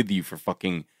been with you for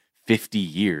fucking 50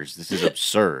 years. This is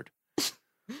absurd.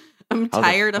 I'm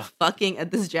tired of fucking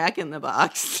at this Jack in the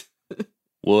Box.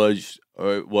 Well,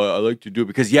 I like to do it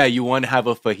because, yeah, you want to have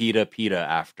a fajita pita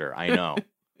after. I know.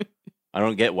 I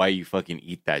don't get why you fucking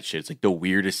eat that shit. It's like the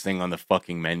weirdest thing on the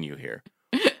fucking menu here.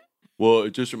 Well,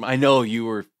 I know you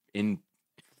were in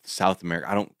South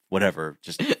America. Whatever.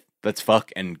 Just let's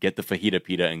fuck and get the fajita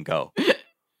pita and go.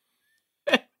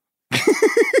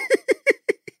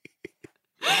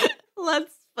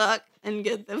 Let's fuck and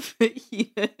get the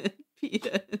fajita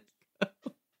pita and go.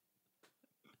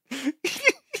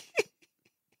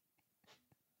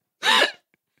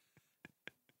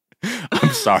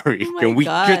 I'm sorry. Oh my Can we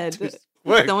God. get this?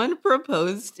 If someone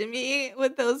proposed to me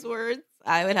with those words,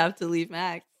 I would have to leave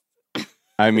Max.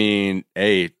 I mean,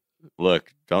 hey,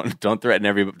 look, don't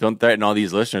threaten all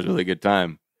these listeners with a good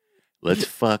time. Let's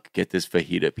fuck, get this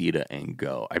fajita pita and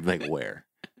go. I'd be like, where?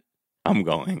 I'm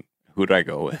going. Who do I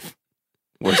go with?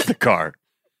 Where's the car?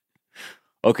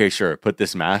 Okay, sure. Put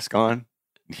this mask on.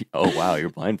 Oh wow, you're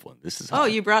blindfolded. This is Oh,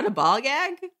 you brought a ball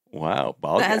gag wow,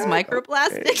 ball that has gag?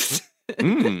 microplastics?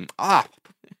 Okay.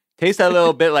 Tastes a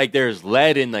little bit like there's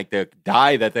lead in like the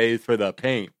dye that they use for the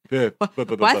paint. Why's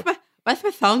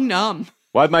my tongue numb?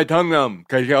 Why's my tongue numb?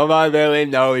 Because you don't really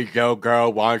know your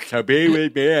girl wants to be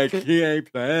with me and she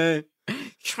ain't playing.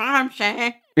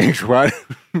 Tramshay. It's right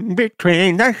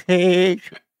between the sheets.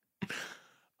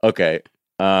 Okay.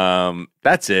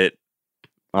 That's it.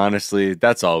 Honestly,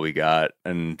 that's all we got.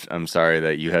 And I'm sorry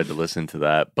that you had to listen to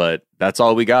that, but that's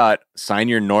all we got. Sign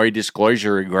your Nori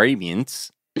disclosure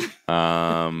agreements.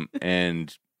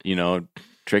 And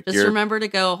trick Just your remember to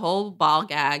go whole ball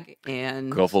gag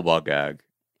and go full ball gag.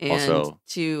 and Also-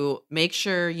 to make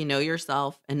sure you know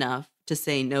yourself enough to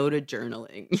say no to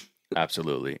journaling.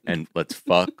 Absolutely. And let's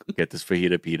fuck, get this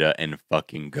fajita pita and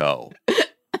fucking go.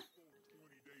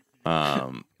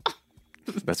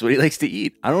 That's what he likes to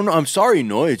eat. I don't know. I'm sorry,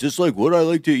 Noy. It's just like what I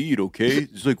like to eat, okay?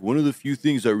 It's like one of the few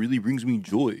things that really brings me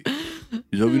joy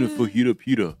is having a fajita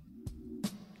pita.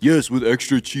 Yes, with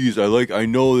extra cheese. I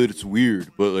know that it's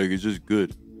weird, but like it's just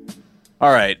good.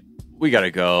 All right. We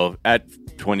gotta go. At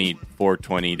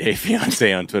 2420 Day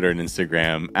Fiance on Twitter and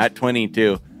Instagram. At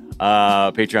 22.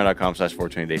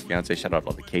 Patreon.com/420 Day Fiance. Shout out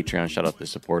all the Patreon. Shout out the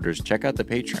supporters. Check out the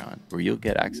Patreon where you'll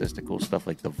get access to cool stuff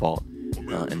like the Vault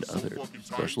and other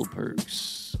special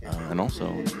perks. And also,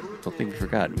 don't think we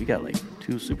forgot, we got like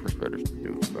 2 super spreaders to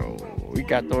do. So we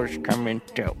got those coming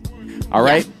too. All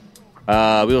right.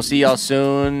 We will see y'all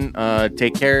soon.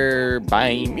 Take care.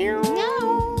 Bye.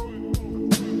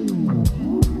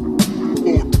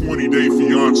 420 Day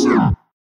Fiance.